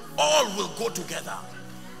 All will go together.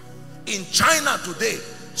 In China today,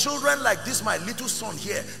 children like this, my little son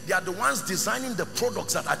here, they are the ones designing the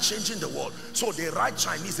products that are changing the world. So they write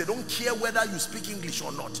Chinese. They don't care whether you speak English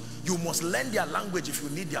or not. You must learn their language if you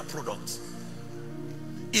need their products.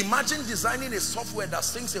 Imagine designing a software that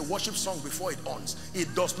sings a worship song before it owns.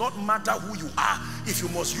 It does not matter who you are. If you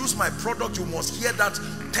must use my product, you must hear that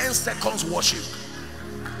 10 seconds worship.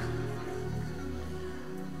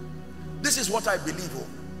 This is what I believe,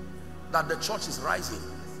 that the church is rising.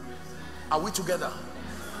 Are we together?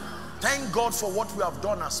 Thank God for what we have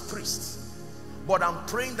done as priests. But I'm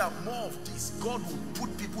praying that more of this, God will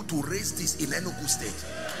put people to raise this in Enugu State.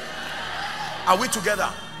 Are we together?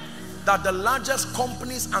 That the largest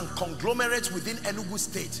companies and conglomerates within Enugu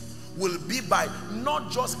State will be by not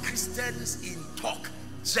just Christians in talk,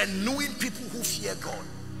 genuine people who fear God.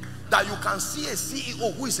 That you can see a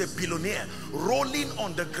CEO who is a billionaire rolling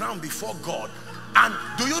on the ground before God. And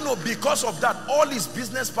do you know, because of that, all his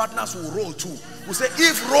business partners will roll too. Will say,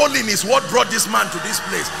 if rolling is what brought this man to this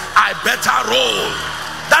place, I better roll.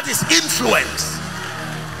 That is influence.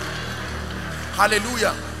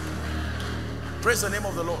 Hallelujah. Praise the name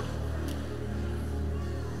of the Lord.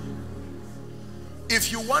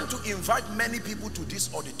 If you want to invite many people to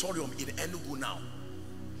this auditorium in Enugu now,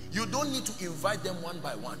 you don't need to invite them one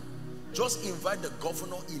by one. Just invite the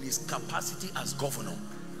governor in his capacity as governor.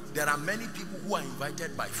 There are many people who are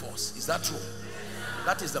invited by force. Is that true?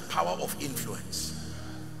 That is the power of influence.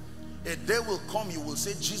 A day will come, you will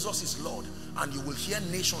say Jesus is Lord, and you will hear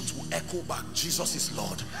nations who echo back, Jesus is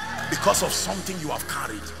Lord, because of something you have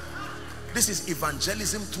carried. This is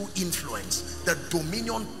evangelism through influence, the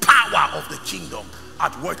dominion power of the kingdom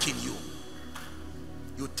at work in you.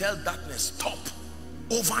 You tell darkness, stop,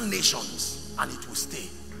 over nations, and it will stay.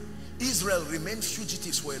 Israel remained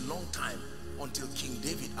fugitives for a long time until King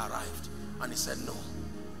David arrived, and he said, no,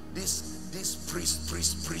 this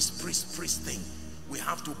priest thing, we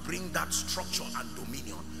have to bring that structure and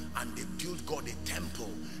dominion. And they built God a temple.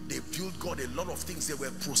 They built God a lot of things. They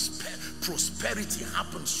were prosperity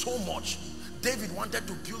happened so much. David wanted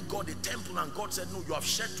to build God a temple, and God said, no, you have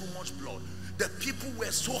shed too much blood. The people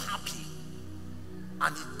were so happy,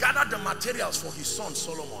 and he gathered the materials for his son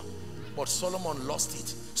Solomon, but Solomon lost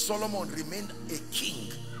it. Solomon remained a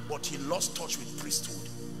king, but he lost touch with priesthood.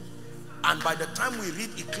 And by the time we read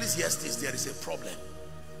Ecclesiastes, there is a problem.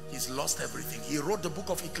 He's lost everything. He wrote the book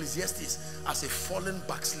of Ecclesiastes as a fallen,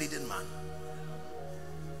 backslidden man.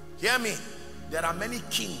 Hear me. There are many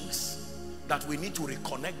kings that we need to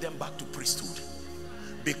reconnect them back to priesthood,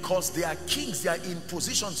 because they are kings. They are in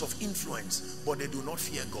positions of influence, but they do not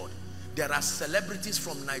fear God. There are celebrities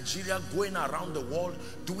from Nigeria going around the world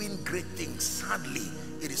doing great things. Sadly,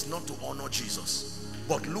 it is not to honor Jesus.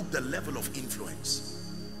 But look the level of influence.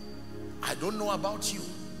 I don't know about you,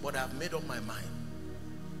 but I've made up my mind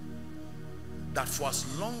that for as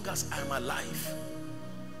long as I'm alive,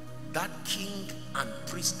 that king and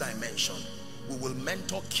priest dimension, we will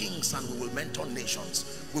mentor kings and we will mentor nations.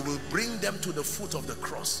 We will bring them to the foot of the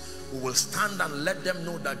cross. We will stand and let them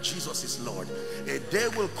know that Jesus is Lord. A day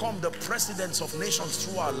will come, the presidents of nations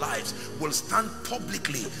through our lives will stand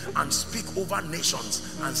publicly and speak over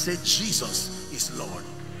nations and say Jesus is Lord.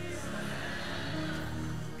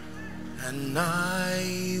 And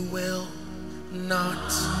I will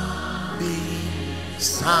not be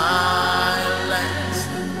silent.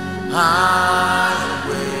 I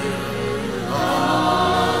will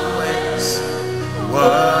always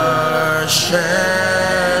worship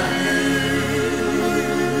you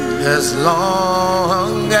as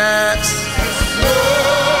long as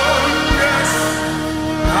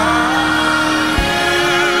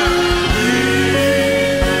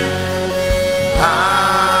I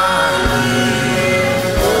will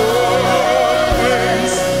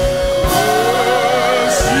always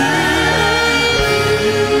worship you.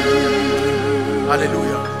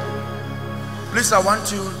 Hallelujah. Please, I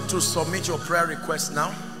want you to submit your prayer request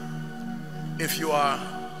now. If you are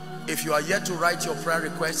yet to write your prayer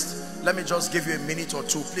request, let me just give you a minute or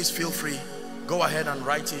two. Please feel free. Go ahead and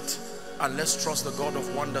write it, and let's trust the God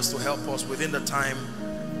of wonders to help us within the time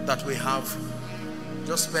that we have.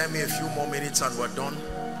 Just spare me a few more minutes and we're done.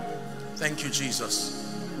 Thank you, Jesus.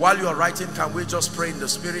 While you are writing, can we just pray in the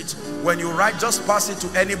spirit? When you write, just pass it to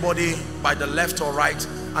anybody by the left or right,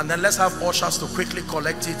 and then let's have ushers to quickly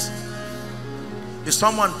collect it. Is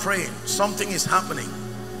someone praying? Something is happening.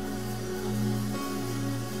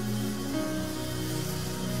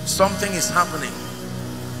 Something is happening.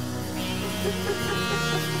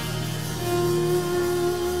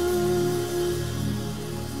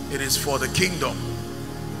 It is for the kingdom.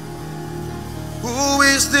 Who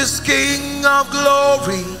is this King of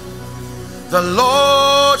glory? The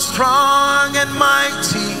Lord strong and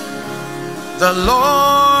mighty, the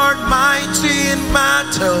Lord mighty in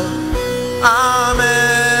battle.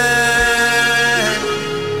 Amen.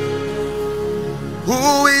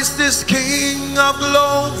 Who is this King of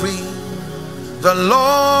glory? The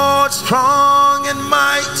Lord strong and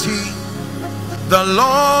mighty, the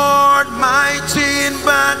Lord mighty in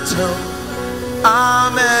battle.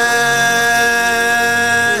 Amen.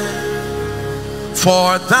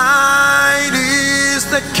 For thine is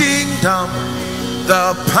the kingdom,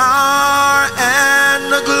 the power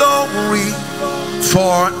and the glory,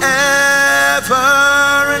 forever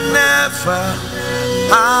and ever.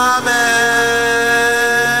 Amen.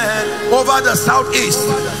 Over the southeast,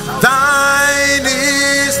 thine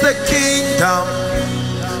is the kingdom,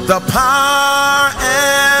 the power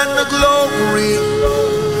and the glory,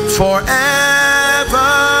 forever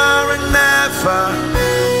and ever.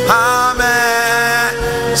 Amen.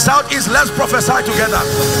 Southeast, let's prophesy together.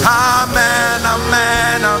 Amen,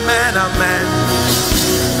 amen, amen, amen.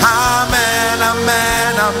 Amen,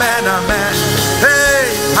 amen, amen, amen.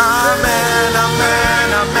 Hey, amen,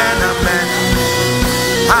 amen, amen, amen.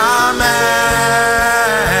 Amen,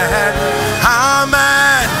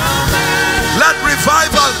 amen. Let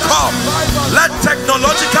revival come. Let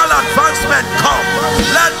technological advancement come.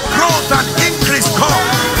 Let growth and increase come.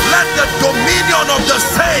 Let the dominion of the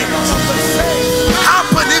saints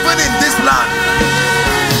happen even in this land.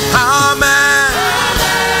 Amen.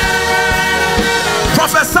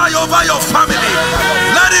 Prophesy over your family.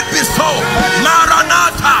 Let it be so.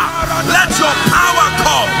 Maranatha. Let your power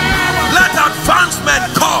come. Let advancement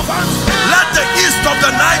come. Let the east of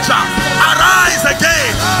the Niger arise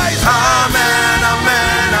again. Amen,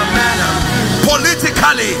 amen, amen.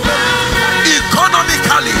 Politically,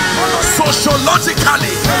 economically,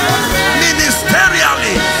 sociologically,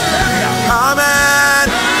 ministerially. Amen.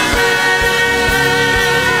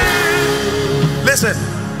 Listen,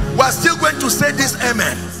 we're still going to say this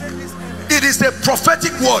amen. It is a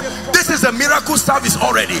prophetic word. This is a miracle service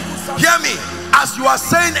already. Hear me. As you are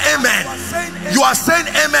saying amen, you are saying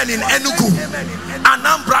amen in Enugu,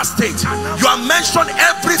 Anambra State. You are mentioning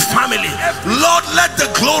every family. Lord, let the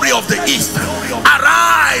glory of the East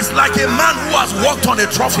arise like a man who has walked on a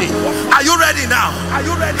trophy. Are you ready now?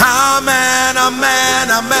 Amen, amen,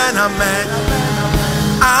 amen, amen.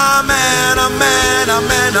 Amen, amen,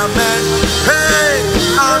 amen, amen. Hey,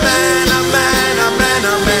 amen, amen, amen,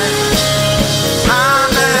 amen.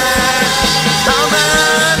 Amen,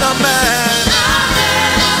 amen, amen.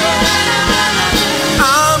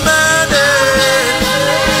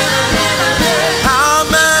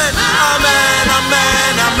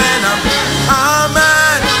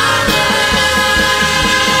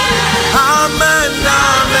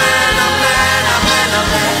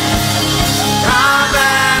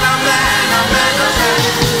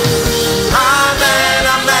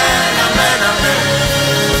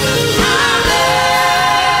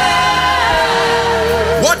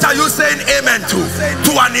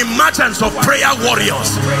 To an emergence of prayer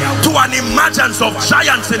warriors, to an emergence of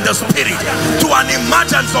giants in the spirit, to an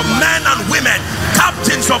emergence of men and women,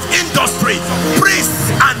 captains of industry,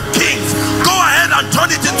 priests and kings. Go ahead and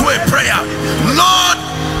turn it into a prayer. Lord,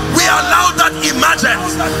 we allow that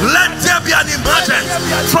emergence. Let there be an emergence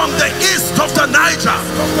from the east of the Niger.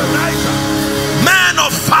 Man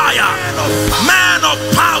of fire, man of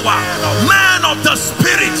power, man of the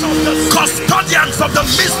spirit, custodians of the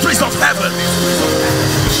mysteries of heaven.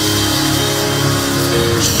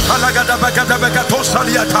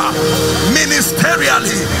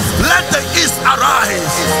 Ministerially, let the east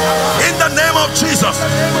arise in the name of Jesus.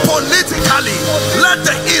 Politically, let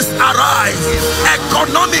the east arise.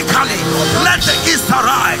 Economically, let the east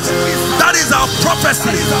arise. That is our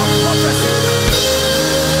prophecy.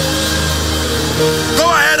 Go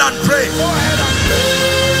ahead and pray.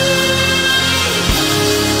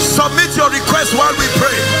 praise while we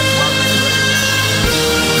pray.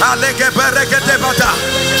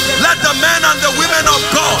 Let the men and the women of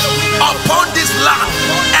God upon this land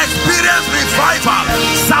experience revival,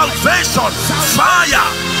 salvation, fire,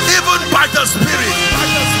 even by the Spirit.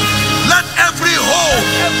 Let every home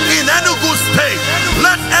in Enugu State,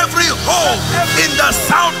 let every home in the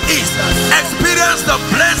southeast experience the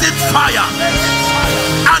blazing fire.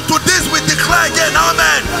 And to this we declare again,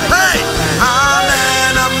 amen. Hey,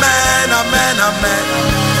 amen, amen, amen, amen.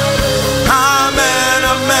 Amen,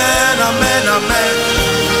 amen, amen, amen.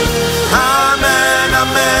 Amen,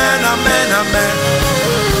 amen, amen, amen.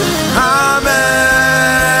 Amen.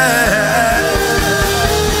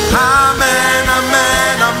 Amen,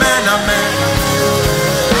 amen, amen, amen.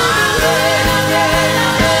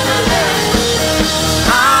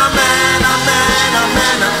 Amen, amen,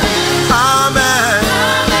 amen, amen.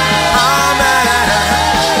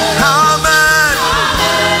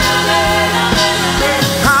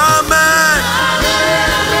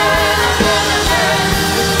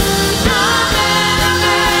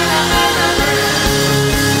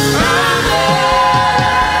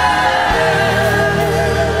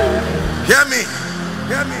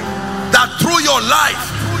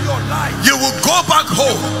 You will go back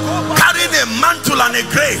home carrying a mantle and a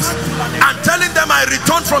grace and telling them, I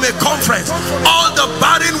returned from a conference. All the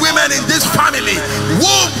barren women in this family,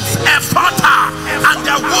 wombs, ephata, and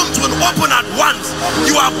their wombs will open at once.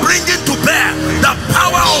 You are bringing to bear the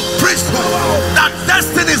power of priesthood, that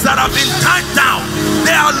destinies that have been tied down,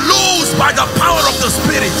 they are loosed by the power of the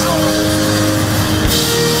Spirit.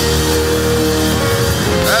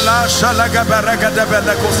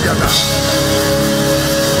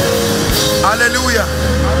 Hallelujah.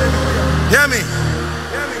 Hear me.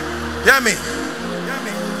 Hear me.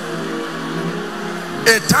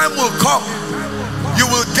 A time will come, you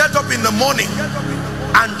will get up in the morning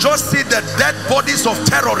and just see the dead bodies of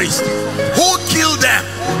terrorists. Who killed them?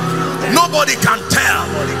 Nobody can tell,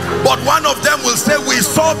 but one of them will say, we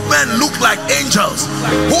saw men look like angels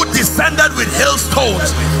who descended with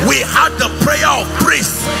hailstones. We had the prayer of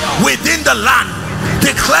priests within the land,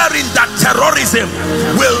 declaring that terrorism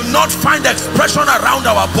will not find expression around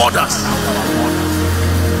our borders.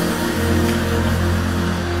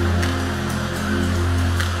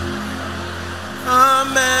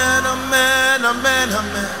 Amen, amen, amen,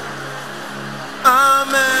 amen.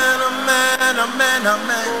 Amen, amen, amen,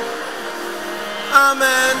 amen.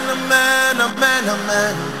 Amen, amen, amen,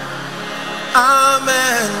 amen.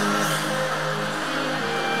 Amen.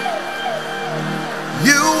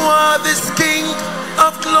 You are this King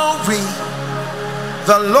of glory,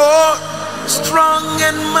 the Lord strong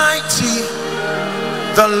and mighty,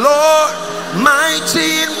 the Lord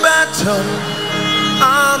mighty in battle.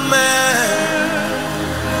 Amen.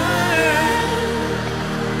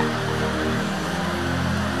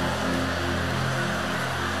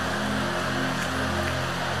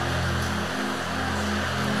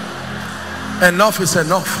 Enough is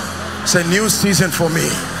enough. It's a new season for me.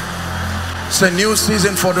 It's a new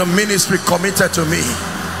season for the ministry committed to me.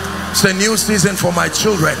 It's a new season for my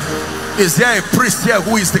children. Is there a priest here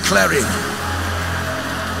who is declaring?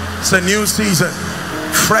 It's a new season.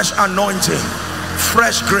 Fresh anointing,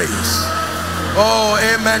 fresh grace. Oh,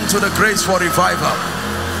 amen to the grace for revival.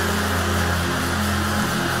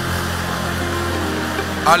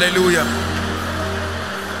 Hallelujah.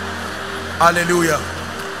 Hallelujah.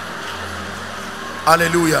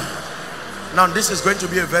 Hallelujah. Now this is going to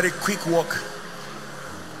be a very quick walk.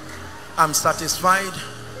 I'm satisfied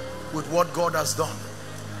with what God has done.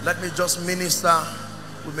 Let me just minister.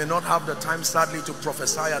 We may not have the time, sadly, to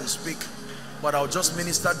prophesy and speak, but I'll just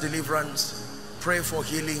minister deliverance, pray for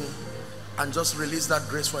healing, and just release that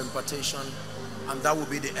grace for impartation, and that will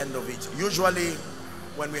be the end of it. Usually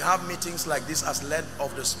when we have meetings like this as led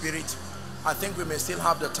of the Spirit, I think we may still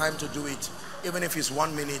have the time to do it, even if it's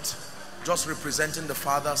 1 minute. Just representing the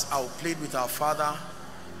fathers, I'll plead with our father,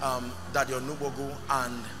 Daddy Onubogu,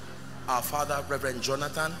 and our father, Reverend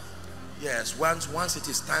Jonathan. Yes, once it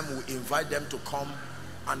is time, we'll invite them to come,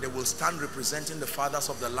 and they will stand representing the fathers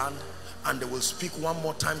of the land, and they will speak one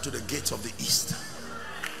more time to the gates of the east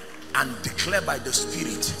and declare by the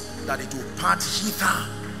Spirit that it will part hither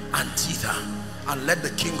and thither, and let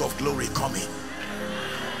the King of glory come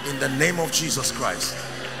in the name of Jesus Christ.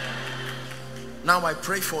 Now I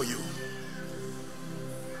pray for you.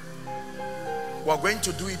 We're going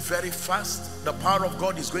to do it very fast. The power of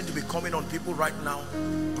God is going to be coming on people right now,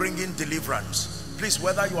 bringing deliverance. Please,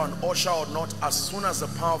 whether you are an usher or not, as soon as the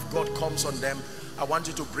power of God comes on them, I want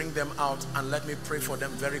you to bring them out and let me pray for them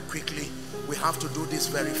very quickly. We have to do this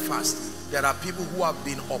very fast. There are people who have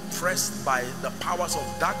been oppressed by the powers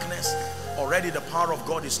of darkness, Already the power of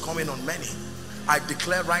God is coming on many. I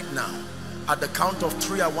declare right now, at the count of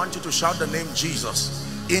 3, I want you to shout the name Jesus,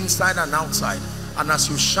 inside and outside. And as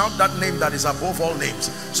you shout that name that is above all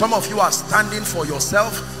names, some of you are standing for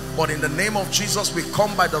yourself, but in the name of Jesus, we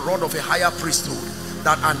come by the rod of a higher priesthood,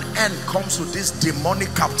 that an end comes to this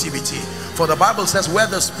demonic captivity. For the Bible says, where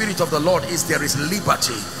the Spirit of the Lord is, there is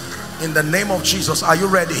liberty. In the name of Jesus, are you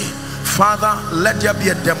ready? Father, let there be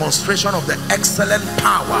a demonstration of the excellent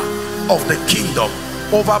power of the kingdom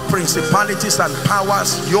over principalities and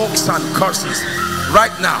powers, yokes and curses.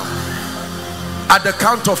 Right now, at the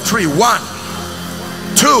count of 3, 1,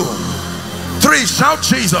 2, 3, shout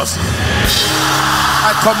Jesus.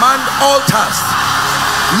 I command altars,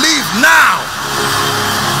 leave now.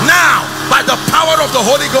 Now, by the power of the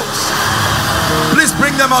Holy Ghost. Please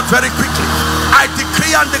bring them out very quickly. I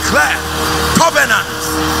decree and declare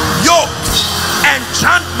covenants, yokes,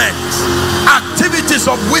 enchantments, activities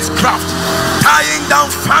of witchcraft, tying down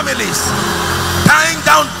families, tying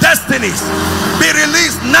down destinies, be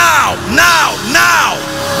released now, now, now.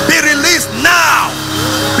 Be released now.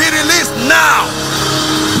 Be released now.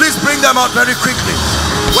 Please bring them out very quickly.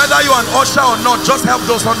 Whether you're an usher or not, just help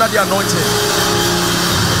those under the anointing.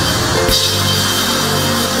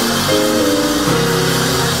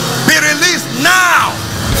 Be released now.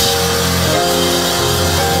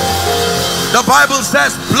 The Bible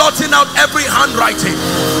says, blotting out every handwriting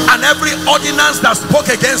and every ordinance that spoke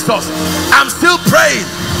against us. I'm still praying.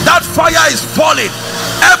 That fire is falling.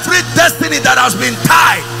 Every destiny that has been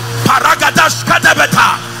tied, paragadash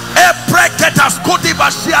kadebeta, epreketas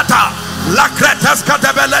kodibashiata, lakretas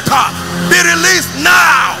kadebeleta, be released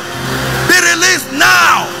now. Be released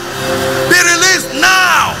now. Be released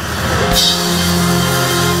now.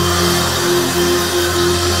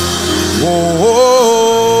 Oh,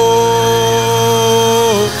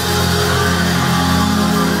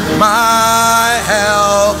 my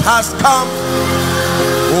help has come.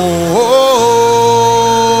 Oh,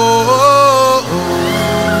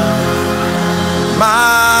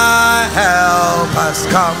 my help has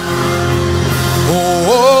come.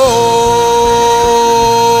 Oh,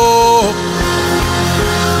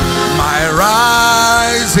 my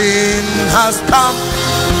rising has come.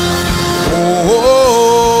 Oh,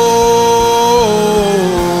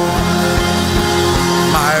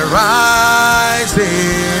 my rising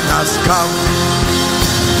has come.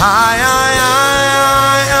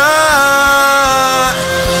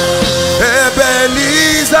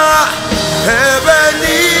 Ebenezer,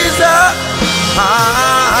 Ebenezer,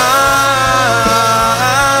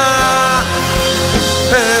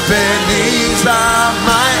 Ebenezer,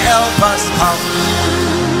 my help has come.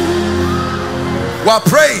 We're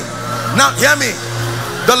praying. Now hear me.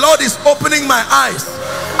 The Lord is opening my eyes,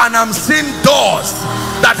 and I'm seeing doors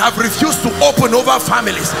that have refused to open over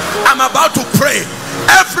families. I'm about to pray.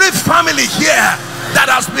 Every family here that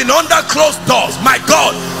has been under closed doors, my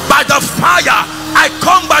God, by the fire, I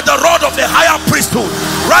come by the rod of the higher priesthood.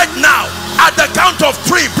 Right now, at the count of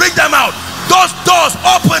 3, bring them out. Those doors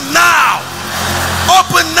open now.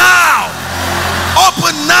 Open now.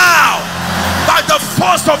 Open now. By the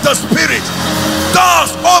force of the Spirit,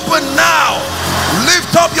 doors open now.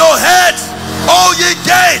 Lift up your heads, all ye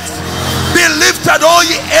gates. Be lifted, all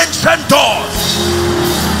ye ancient doors.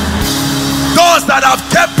 Doors that have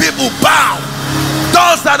kept people bound.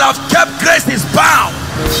 Doors that have kept graces bound.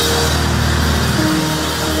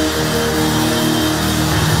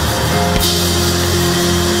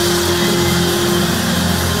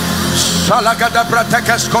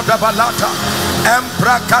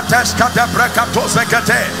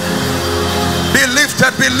 Be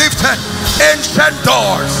lifted, be lifted. Ancient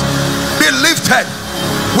doors, be lifted.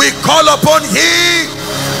 We call upon He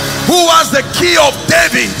who has the key of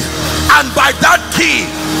David, and by that key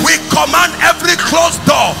we command every closed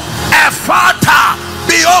door, Ephata,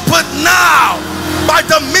 be opened now. By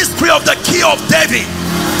the mystery of the key of David,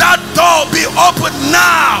 that door be opened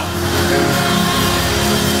now.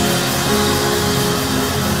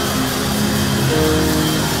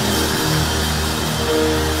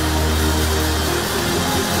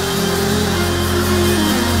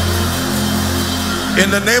 In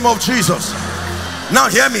the name of Jesus. Now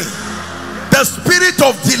hear me. The spirit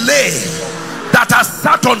of delay that has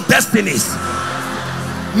sat on destinies,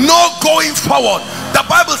 no going forward. The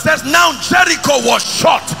Bible says now Jericho was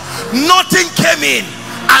shut, nothing came in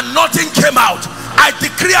and nothing came out. I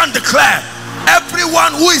decree and declare,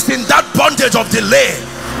 everyone who is in that bondage of delay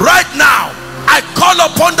right now, I call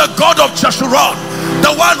upon the God of Jeshurun,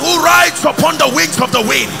 the one who rides upon the wings of the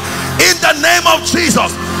wind. In the name of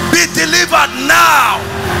Jesus, be delivered now.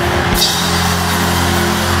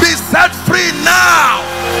 Be set free now.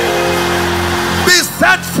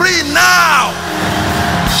 free now.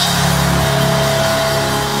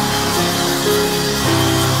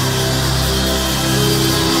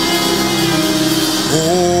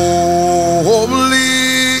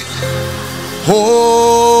 Holy,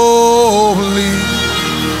 holy,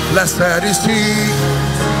 blessed is he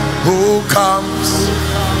who comes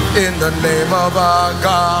in the name of our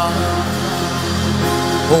God.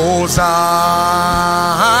 Hosanna,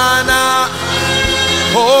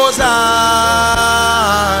 Hosanna,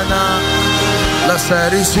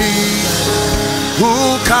 blessed is he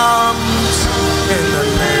who comes in the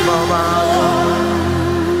name of our God.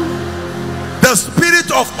 The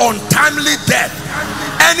spirit of untimely death,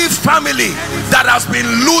 any family that has been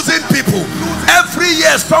losing people, every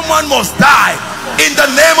year someone must die, in the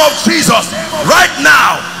name of Jesus, right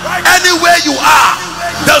now, anywhere you are,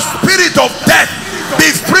 the spirit of death, be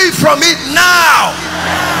free from it now.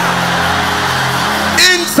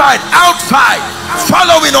 Inside, outside,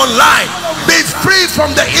 following online, be free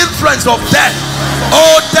from the influence of death.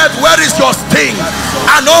 Oh death, where is your sting?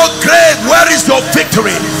 And oh grave, where is your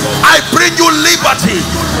victory? I bring you liberty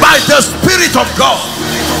by the Spirit of God.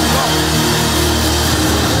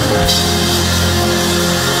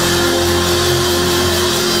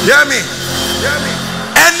 Hear me. Hear me.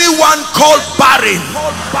 Anyone called barren,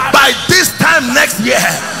 by this time next year,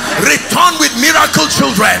 return with miracle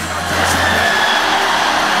children.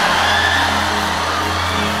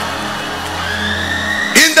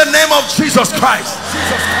 In the name of Jesus Christ.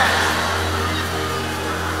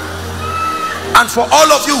 And for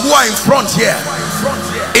all of you who are in front here,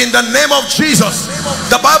 in the name of Jesus,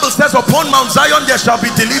 the Bible says upon Mount Zion there shall be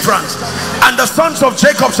deliverance, and the sons of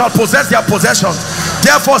Jacob shall possess their possessions.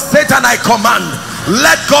 Therefore Satan, I command,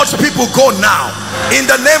 let God's people go now. In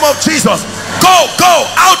the name of Jesus, go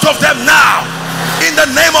out of them now. In the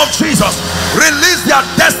name of Jesus, release their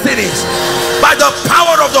destinies by the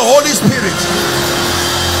power of the Holy Spirit.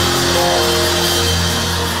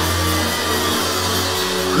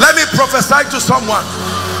 Let me prophesy to someone.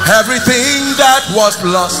 Everything that was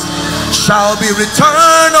lost shall be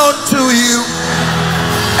returned unto you.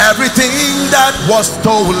 Everything that was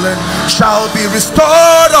stolen shall be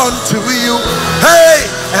restored unto you. Hey,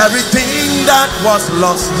 everything that was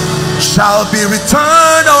lost shall be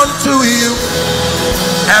returned unto you.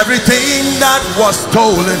 Everything that was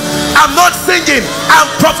stolen. I'm not singing, I'm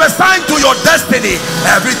prophesying to your destiny.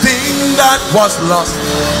 Everything that was lost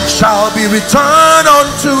shall be returned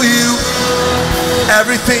unto you.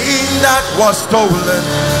 Everything that was stolen.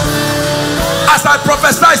 As I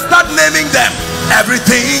prophesy, start naming them.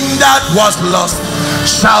 Everything that was lost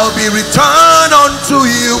shall be returned unto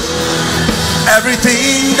you.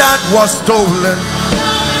 Everything that was stolen.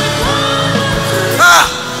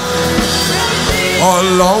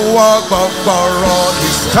 Allah Akbar,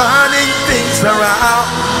 he's turning things around.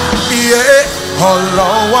 Yeah,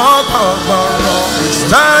 Allah Akbar, he's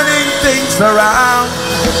turning things around.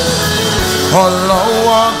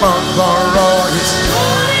 Allah Akbar, he's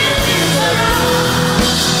turning things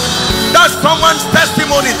around. That's someone's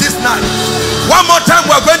testimony this night. One more time,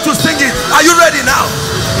 we're going to sing it. Are you ready now?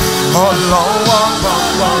 Allah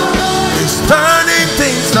Akbar, he's turning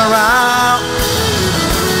things around.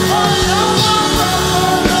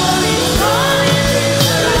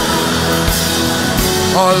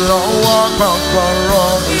 Allah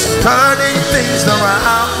Akbar, he's turning things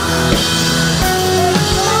around.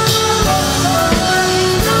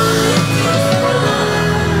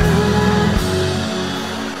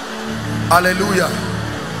 Hallelujah.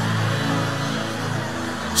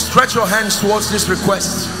 Stretch your hands towards this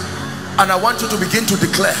request, and I want you to begin to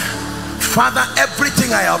declare, Father,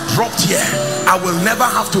 everything I have dropped here, I will never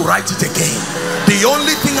have to write it again. The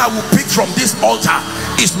only thing I will pick from this altar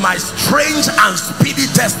is my strange and speedy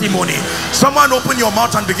testimony. Someone open your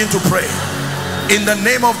mouth and begin to pray. In the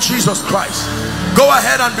name of Jesus Christ, go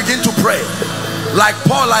ahead and begin to pray. Like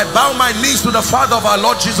Paul, I bow my knees to the Father of our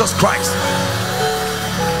Lord Jesus Christ.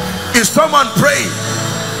 Is someone praying?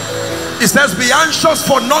 It says, be anxious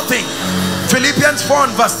for nothing. Philippians 4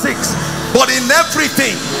 and verse 6. But in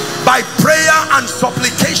everything, by prayer and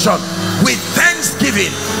supplication, with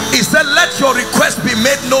thanksgiving, he said, let your request be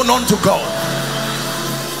made known unto God.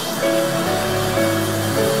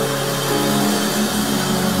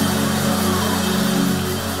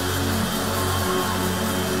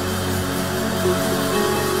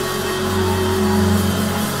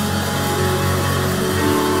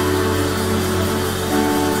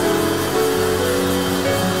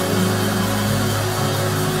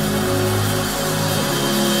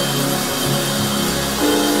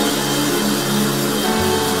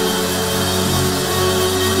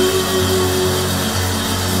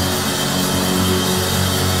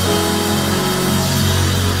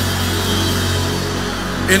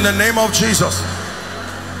 In the name of Jesus.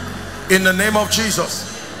 In the name of Jesus.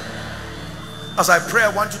 As I pray, I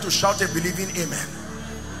want you to shout a believing amen.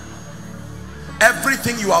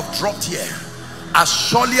 Everything you have dropped here, as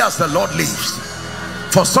surely as the Lord lives,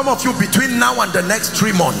 for some of you between now and the next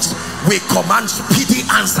 3 months, we command speedy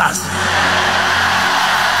answers.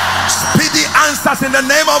 Speedy answers in the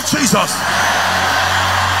name of Jesus.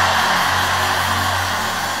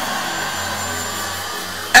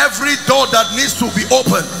 Every door that needs to be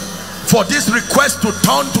opened for this request to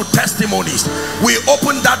turn to testimonies, we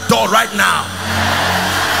open that door right now.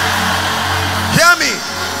 Hear me.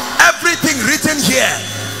 Everything written here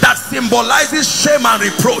that symbolizes shame and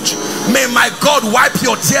reproach, may my God wipe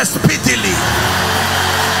your tears speedily.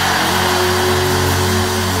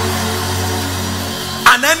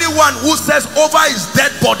 And anyone who says over his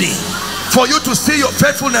dead body for you to see your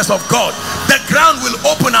faithfulness of God, the ground will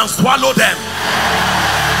open and swallow them.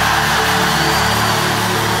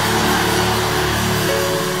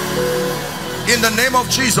 In the name of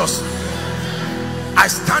Jesus, I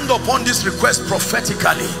stand upon this request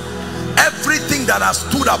prophetically. Everything that has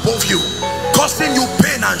stood above you, causing you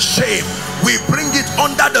pain and shame, we bring it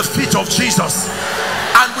under the feet of Jesus,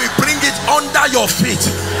 and we bring it under your feet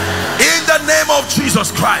in the name of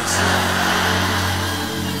Jesus Christ.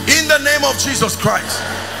 In the name of Jesus Christ.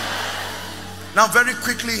 Now very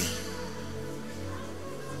quickly,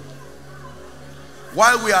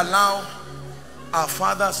 while we allow our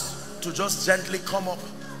fathers to just gently come up,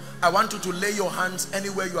 I want you to lay your hands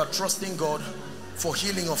anywhere you are trusting God for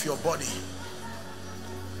healing of your body.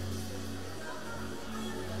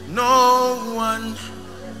 No one,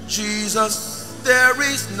 Jesus, there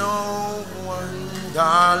is no one,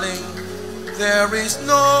 darling, there is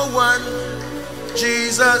no one,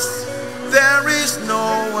 Jesus, there is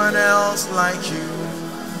no one else like you.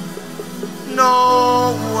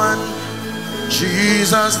 No one,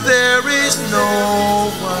 Jesus, there is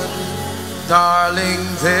no one, darling,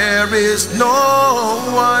 there is no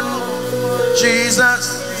one,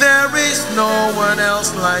 Jesus, there is no one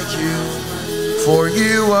else like you. For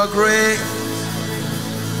you are great,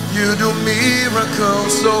 you do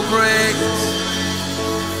miracles so great,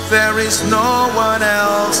 there is no one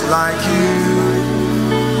else like you.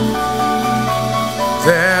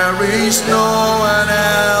 There is no one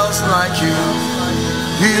else like you.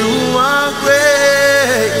 You are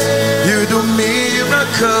great, you do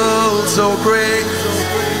miracles so great,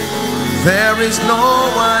 there is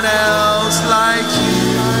no one else like you.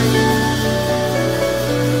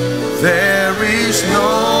 There is no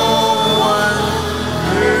one.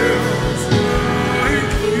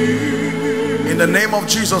 In the name of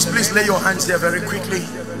Jesus, please lay your hands there very quickly.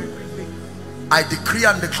 I decree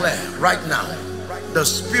and declare right now, the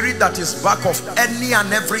spirit that is back of any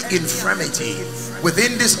and every infirmity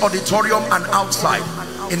within this auditorium and outside,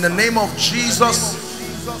 in the name of Jesus,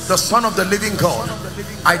 the Son of the living God,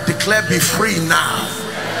 I declare, be free now.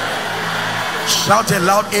 Shout a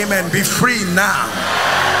loud amen. Be free now.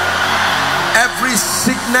 Every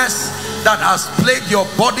sickness that has plagued your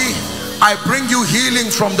body, I bring you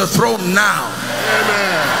healing from the throne now.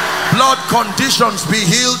 Amen. Blood conditions, be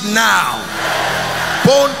healed now.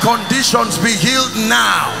 Bone conditions, be healed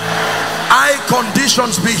now. Eye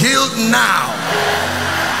conditions, be healed now.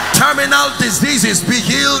 Terminal diseases, be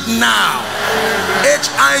healed now.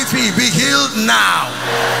 HIV, be healed now.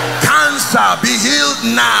 Cancer, be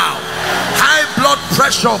healed now. High blood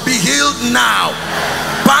pressure, be healed now.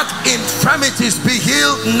 Back infirmities, be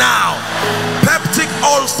healed now. Peptic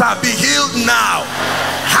ulcer, be healed now.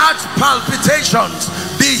 Heart palpitations,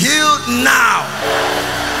 be healed now.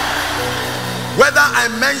 Whether I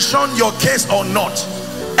mention your case or not,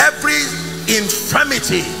 every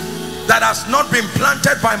infirmity that has not been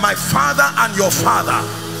planted by my father and your father,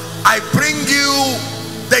 I bring you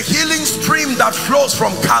the healing stream that flows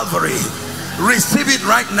from Calvary. Receive it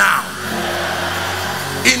right now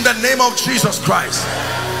in the name of Jesus Christ.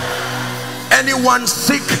 Anyone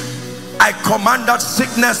sick, I command that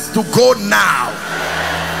sickness to go now.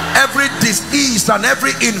 Every disease and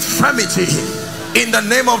every infirmity, in the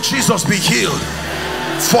name of Jesus, be healed.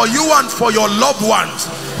 For you and for your loved ones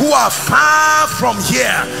who are far from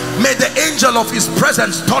here, may the angel of his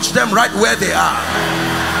presence touch them right where they are.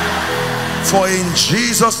 For in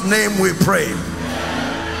Jesus' name we pray.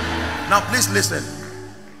 Now please listen,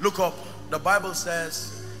 look up. The Bible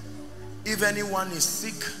says, if anyone is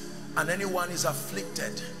sick and anyone is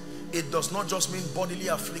afflicted, it does not just mean bodily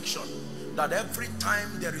affliction. That every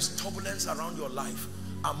time there is turbulence around your life,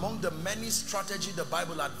 among the many strategies the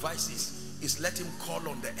Bible advises is let him call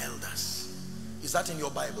on the elders. Is that in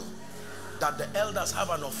your Bible? That the elders have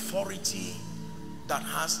an authority that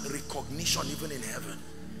has recognition even in heaven.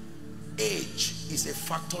 age is a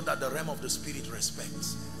factor that the realm of the spirit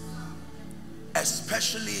respects.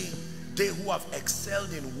 Especially they who have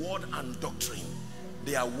excelled in word and doctrine.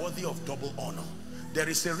 They are worthy of double honor. There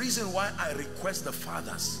is a reason why I request the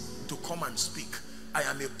fathers to come and speak. I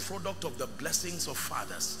am a product of the blessings of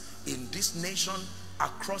fathers in this nation,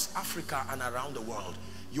 across Africa and around the world.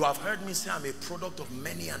 You have heard me say I'm a product of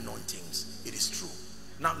many anointings. It is true.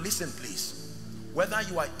 Now listen please. Whether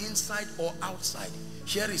you are inside or outside,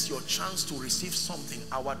 here is your chance to receive something.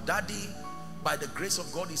 Our daddy, by the grace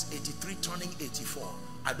of God, is 83 turning 84.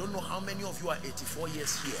 I don't know how many of you are 84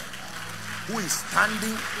 years here who is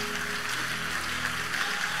standing.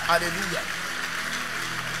 Hallelujah.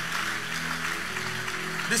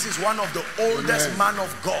 This is one of the oldest man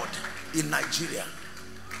of God in Nigeria.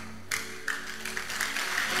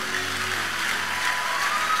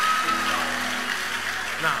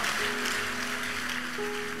 Now,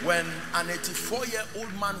 when an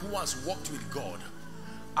 84-year-old man who has walked with God,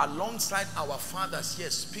 alongside our fathers here,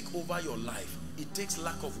 speak over your life, it takes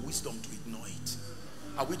lack of wisdom to ignore it.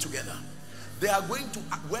 Are we together? They are going to,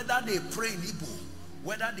 whether they pray in Igbo,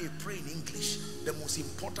 whether they pray in English, the most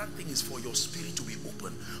important thing is for your spirit to be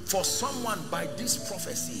open. For someone, by this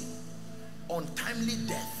prophecy, untimely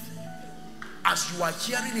death, as you are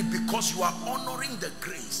hearing it, because you are honoring the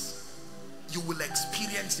grace, you will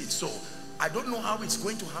experience it. So I don't know how it's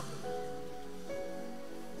going to happen.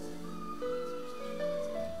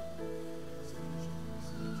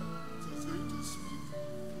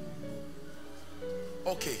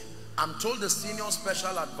 Okay, I'm told the senior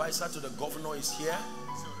special advisor to the governor is here.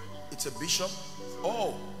 It's a bishop.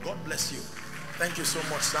 Oh, God bless you. Thank you so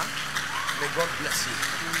much, sir. May God bless you.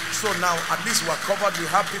 So now at least we're covered. We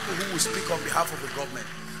have people who will speak on behalf of the government.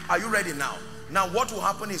 Are you ready now? Now what will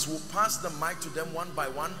happen is we'll pass the mic to them one by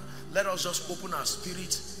one. Let us just open our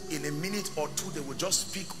spirit. In a minute or two, they will just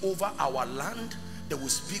speak over our land. They will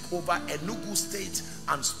speak over Enugu State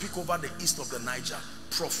and speak over the east of the Niger.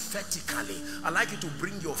 Prophetically, I'd like you to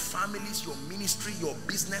bring your families, your ministry, your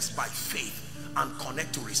business by faith and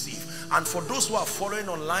connect to receive. And for those who are following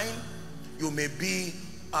online, you may be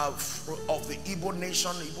of the Igbo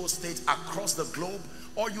nation, Igbo state across the globe,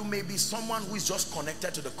 or you may be someone who is just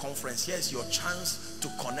connected to the conference. Here's your chance to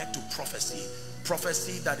connect to prophecy.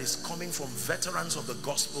 Prophecy that is coming from veterans of the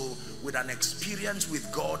gospel with an experience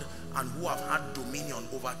with God and who have had dominion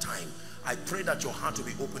over time. I pray that your heart will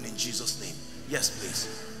be open in Jesus' name. Yes, please.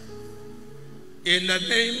 In the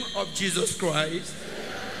name of Jesus Christ.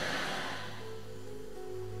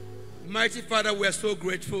 Mighty Father, we are so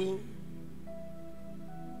grateful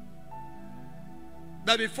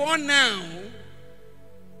that before now,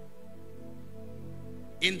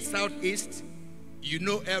 in Southeast, you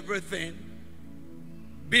know everything.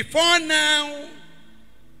 Before now,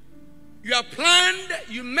 you have planned,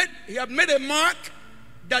 you have made a mark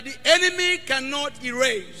that the enemy cannot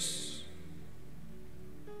erase.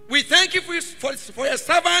 We thank you for your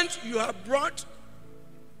servant you have brought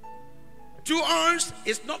to us.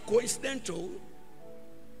 It's not coincidental,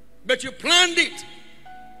 but you planned it,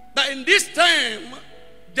 that in this time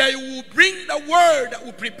they will bring the word that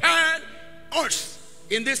will prepare us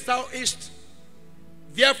in this Southeast.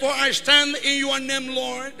 Therefore I stand in your name,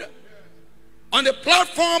 Lord, on the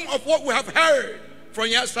platform of what we have heard from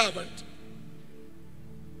your servant.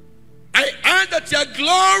 I ask that your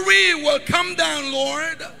glory will come down,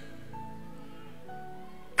 Lord,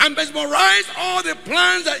 and mesmerize all the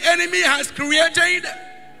plans that the enemy has created,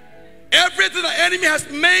 everything the enemy has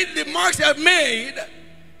made, the marks they have made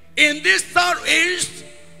in this Southeast.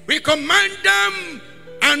 We command them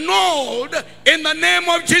annulled in the name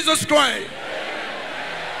of Jesus Christ.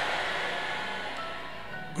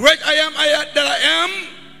 Great I am, that I am.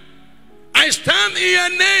 I stand in your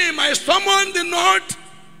name. I summon the north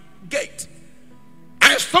gate.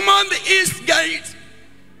 I summon the east gate,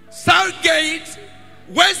 south gate,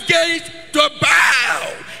 west gate to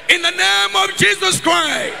bow in the name of Jesus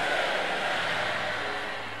Christ.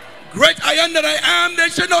 Great I am that I am, the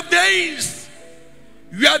Ancient of Days.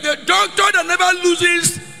 You are the doctor that never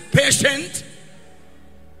loses patient.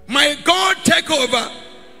 My God, take over.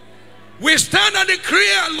 We stand and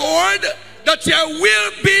declare, Lord, that your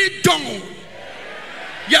will be done.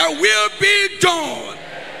 Your will be done.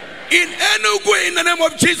 In Enugu, in the name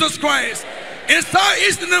of Jesus Christ. In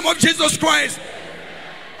Southeast, in the name of Jesus Christ.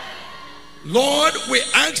 Lord, we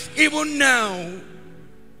ask even now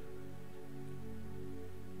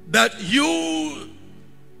that you,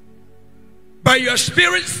 by your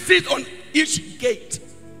Spirit, sit on each gate.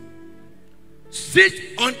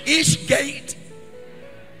 Sit on each gate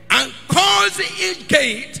and cause each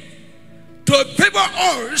gate to favor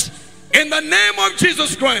us in the name of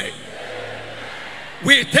Jesus Christ.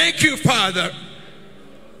 We thank you, Father,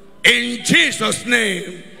 in Jesus'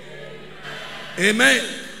 name. Amen.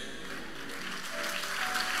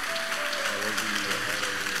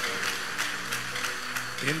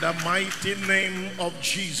 In the mighty name of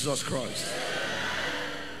Jesus Christ.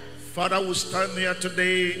 Father, we stand here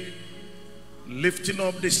today lifting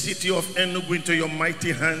up the city of Enugu into your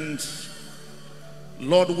mighty hands.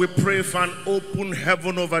 Lord, we pray for an open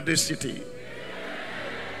heaven over this city.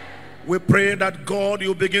 We pray that God,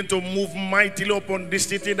 you begin to move mightily upon this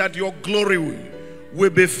city, that your glory will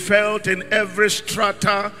be felt in every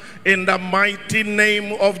strata in the mighty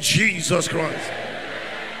name of Jesus Christ.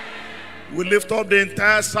 We lift up the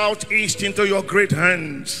entire southeast into your great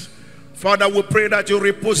hands. Father, we pray that you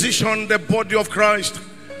reposition the body of Christ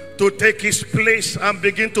to take his place and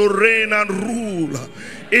begin to reign and rule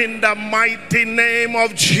in the mighty name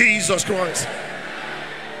of Jesus Christ.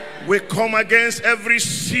 We come against every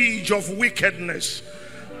siege of wickedness,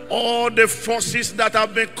 all the forces that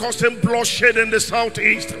have been causing bloodshed in the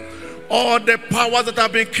southeast, all the powers that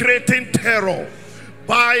have been creating terror.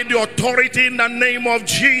 By the authority in the name of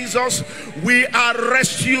Jesus, we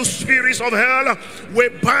arrest you, spirits of hell. We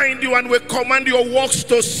bind you and we command your works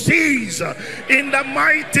to cease in the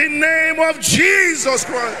mighty name of Jesus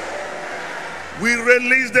Christ. We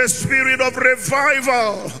release the spirit of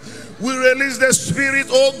revival. We release the spirit,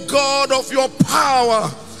 oh God, of your power.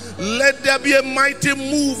 Let there be a mighty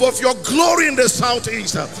move of your glory in the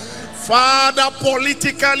southeast. Father,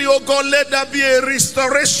 politically, oh God, let there be a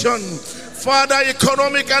restoration. Father,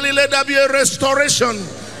 economically, let there be a restoration.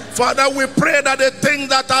 Father, we pray that the things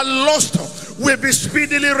that are lost will be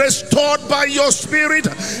speedily restored by your spirit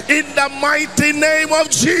in the mighty name of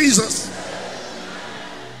Jesus.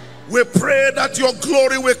 We pray that your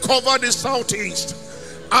glory will cover the southeast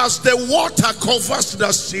as the water covers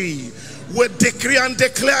the sea. We decree and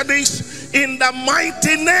declare this in the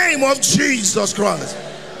mighty name of Jesus Christ.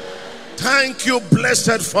 Thank you,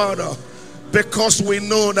 blessed Father, because we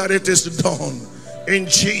know that it is done. In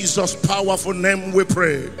Jesus' powerful name we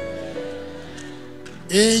pray.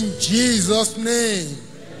 In Jesus' name.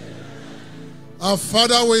 Our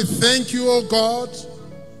Father, we thank you, O God,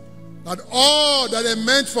 that all that are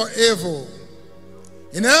meant for evil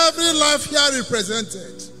in every life here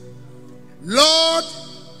represented, Lord,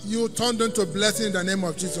 you turned them to blessing in the name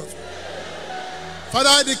of Jesus. Father,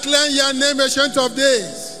 I declare in your name, Ancient of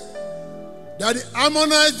Days, that the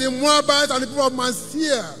Ammonites, the Moabites, and the people of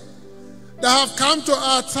Mansia that have come to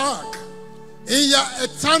our attack, in your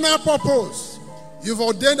eternal purpose, you've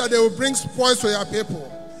ordained that they will bring spoils to your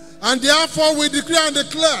people. And therefore we declare and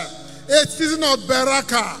declare a season of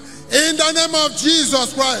Barakah in the name of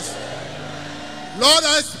Jesus Christ. Lord,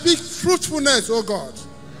 I speak fruitfulness, oh God,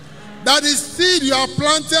 that the seed you have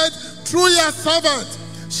planted through your servant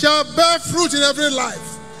shall bear fruit in every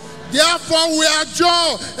life. Therefore, we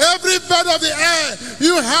adjure every bird of the air.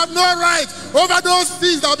 You have no right over those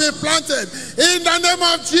seeds that have been planted. In the name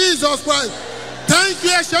of Jesus Christ. Thank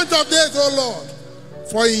you, Ancient of Days, O Lord.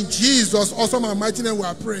 For in Jesus' awesome and mighty name we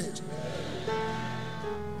are prayed.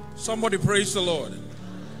 Somebody praise the Lord.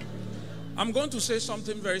 I'm going to say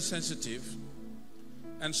something very sensitive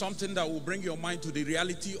and something that will bring your mind to the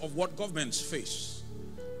reality of what governments face.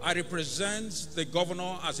 I represent the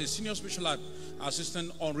governor as a senior special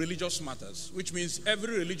assistant on religious matters, which means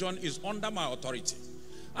every religion is under my authority.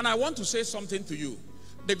 And I want to say something to you.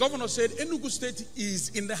 The governor said Enugu State is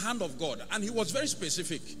in the hand of God, and he was very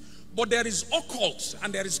specific. But there is occult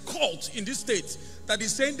and there is cult in this state that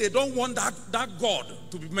is saying they don't want that God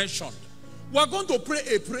to be mentioned. We are going to pray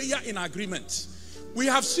a prayer in agreement. We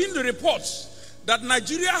have seen the reports that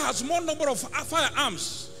Nigeria has more number of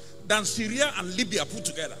firearms than Syria and Libya put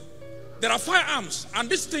together. There are firearms, and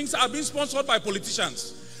these things are being sponsored by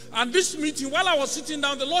politicians. And this meeting, while I was sitting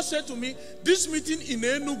down, the Lord said to me, this meeting in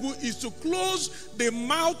Enugu is to close the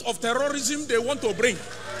mouth of terrorism they want to bring.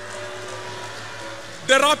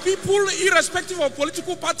 There are people, irrespective of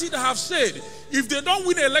political party, that have said, if they don't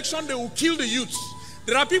win the election, they will kill the youths.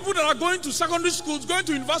 There are people that are going to secondary schools, going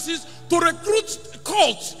to universities to recruit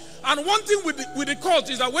cults. And one thing with the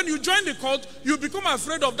cult is that when you join the cult, you become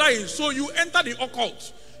afraid of dying. So you enter the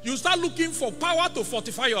occult. You start looking for power to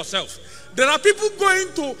fortify yourself. There are people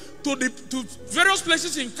going to various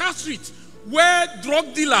places in Car Street where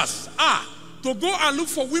drug dealers are, to go and look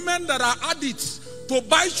for women that are addicts, to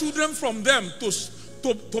buy children from them,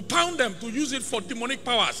 to pound them, to use it for demonic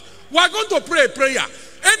powers. We are going to pray a prayer.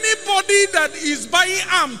 Anybody that is buying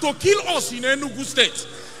arms to kill us in Enugu State,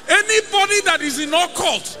 anybody that is in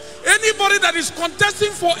occult, anybody that is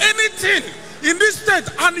contesting for anything in this state,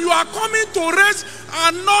 and you are coming to raise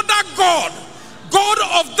another God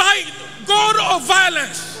God of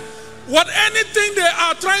violence, what anything they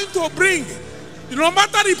are trying to bring, no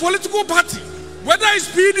matter the political party, whether it's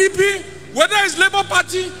PDP, whether it's Labour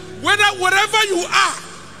Party, wherever you are,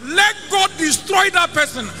 let God destroy that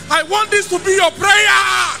person. I want this to be your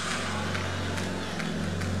prayer.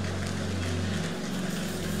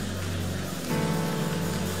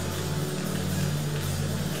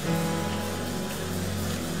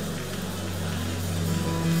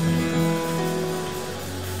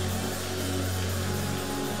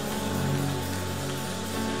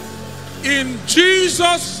 In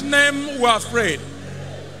Jesus' name we are prayed.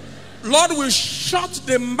 Lord, we shut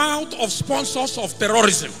the mouth of sponsors of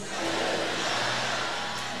terrorism.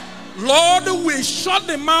 Lord, we shut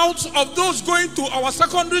the mouths of those going to our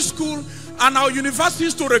secondary school and our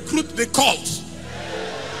universities to recruit the cults.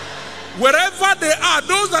 Wherever they are,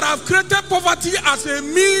 those that have created poverty as a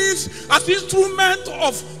means, as instrument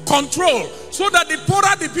of control, so that the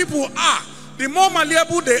poorer the people are, the more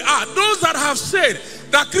malleable they are. Those that have said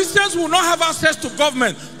that Christians will not have access to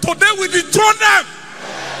government, today we dethrone them.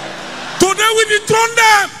 Today we dethrone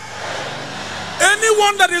them.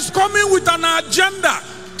 Anyone that is coming with an agenda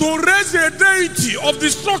to raise a deity of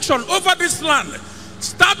destruction over this land,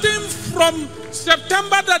 starting from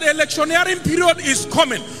September that the electioneering period is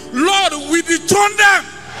coming, Lord, we dethrone them.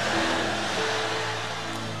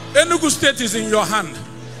 Enugu State is in your hand.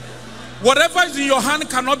 Whatever is in your hand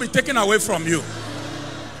cannot be taken away from you.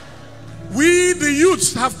 We, the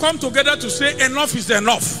youths, have come together to say enough is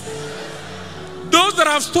enough. Those that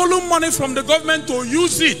have stolen money from the government to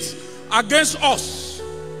use it against us,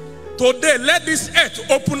 today let this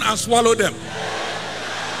earth open and swallow them.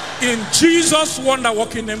 In Jesus'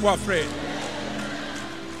 wonder-working name we are praying.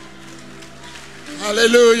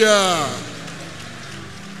 Hallelujah.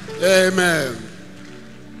 Amen.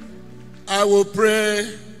 I will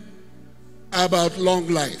pray about long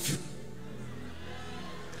life.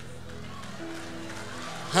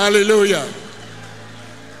 Hallelujah.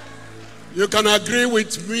 You can agree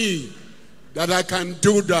with me that I can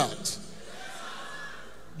do that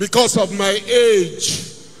because of my age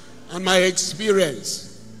and my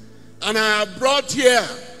experience. And I have brought here,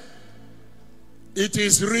 it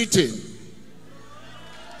is written.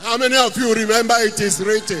 How many of you remember it is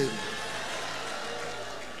written?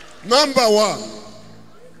 Number one,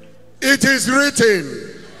 it is written,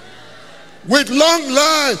 with long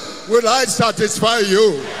life will I satisfy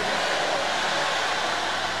you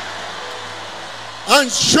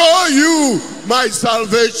and show you my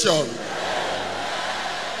salvation.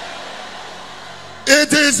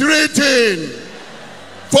 It is written,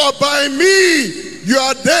 for by me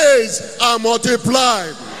your days are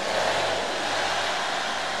multiplied,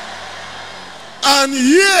 and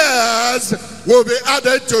years will be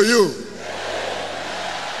added to you.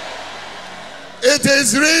 It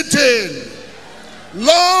is written,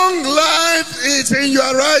 long life is in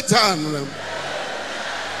your right hand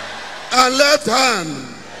and left hand,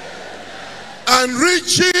 and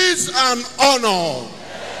riches and honor.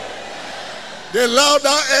 The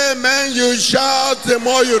louder amen you shout, the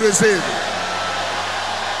more you receive.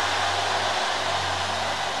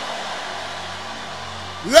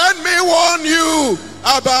 Let me warn you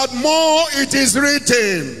about more. It is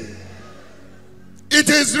written. It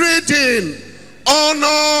is written,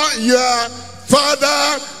 honor your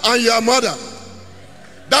father and your mother,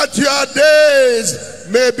 that your days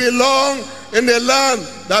may be long in the land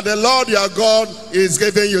that the Lord your God is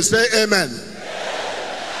giving you. Say amen.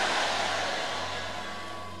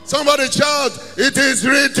 Somebody shout, it is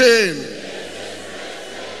written.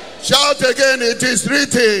 Shout again, it is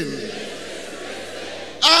written.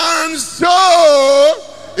 And so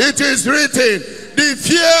it is written, the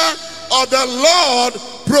fear of the Lord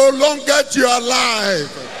prolongeth your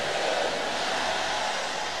life,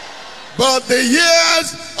 but the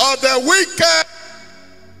years of the wicked,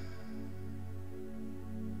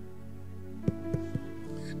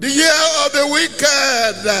 the year of the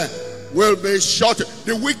wicked will be short.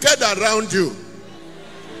 The wicked around you,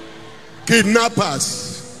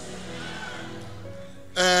 kidnappers,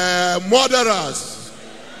 murderers,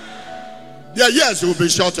 their years will be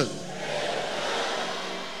shortened.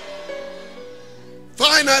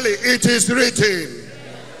 Finally, it is written,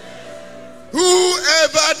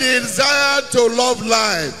 whoever desire to love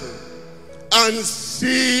life and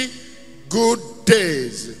see good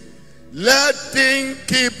days, let him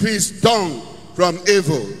keep his tongue from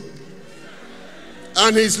evil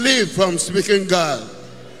and his lips from speaking God.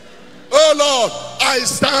 Oh Lord, I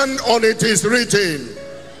stand on it is written,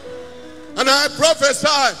 and I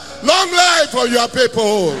prophesy long life for your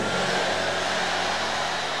people.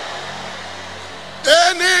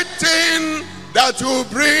 Anything that will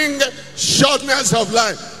bring shortness of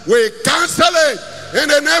life. We cancel it in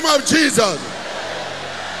the name of Jesus.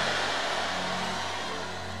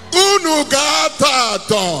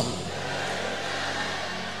 Unugatato.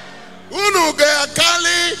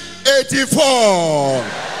 Unugakali 84,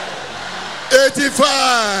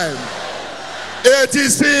 85,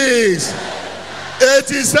 86,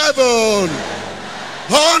 87,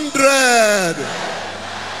 100.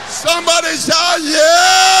 Somebody shout,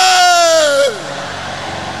 yeah!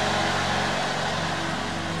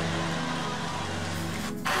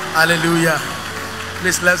 Hallelujah.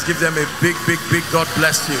 Please, let's give them a big, big, big God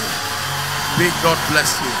bless you. Big God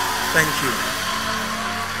bless you. Thank you.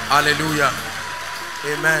 Hallelujah.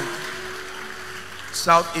 Amen.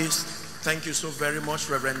 Southeast, thank you so very much,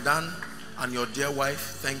 Reverend Dan and your dear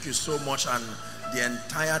wife. Thank you so much, and the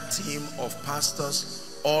entire team of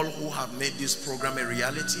pastors, all who have made this program a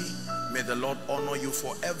reality. May the Lord honor you.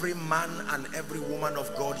 For every man and every woman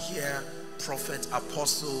of God here, prophet,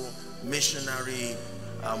 apostle, missionary,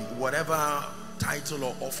 whatever title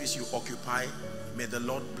or office you occupy, may the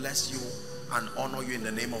Lord bless you and honor you in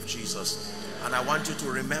the name of Jesus. And I want you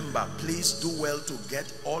to remember, please do well to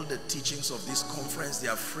get all the teachings of this conference. They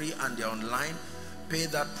are free and they are online. Pay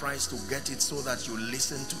that price to get it so that you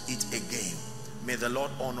listen to it again. May the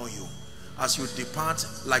Lord honor you. As you depart,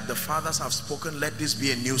 like the fathers have spoken, let this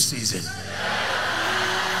be a new season.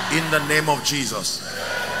 In the name of Jesus.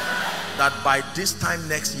 That by this time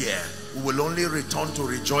next year, we will only return to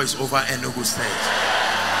rejoice over Enugu State.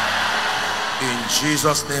 In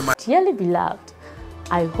Jesus' name. Dearly beloved,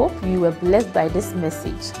 I hope you were blessed by this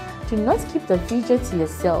message. Do not keep the video to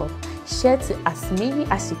yourself. Share to as many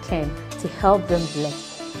as you can to help them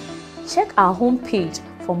bless. Check our homepage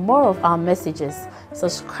for more of our messages.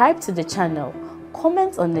 Subscribe to the channel,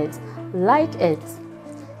 comment on it, like it.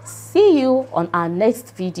 See you on our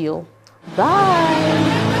next video.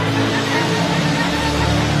 Bye.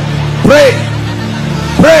 Pray,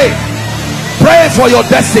 pray, pray for your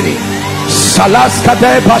destiny.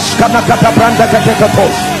 Salaskade bashkana kata branda kate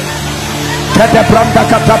katos. Kate branda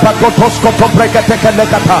kata pakotos koto brekete kele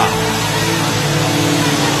kata.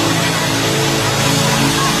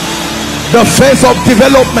 The phase of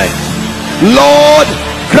development. Lord,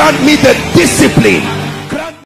 grant me the discipline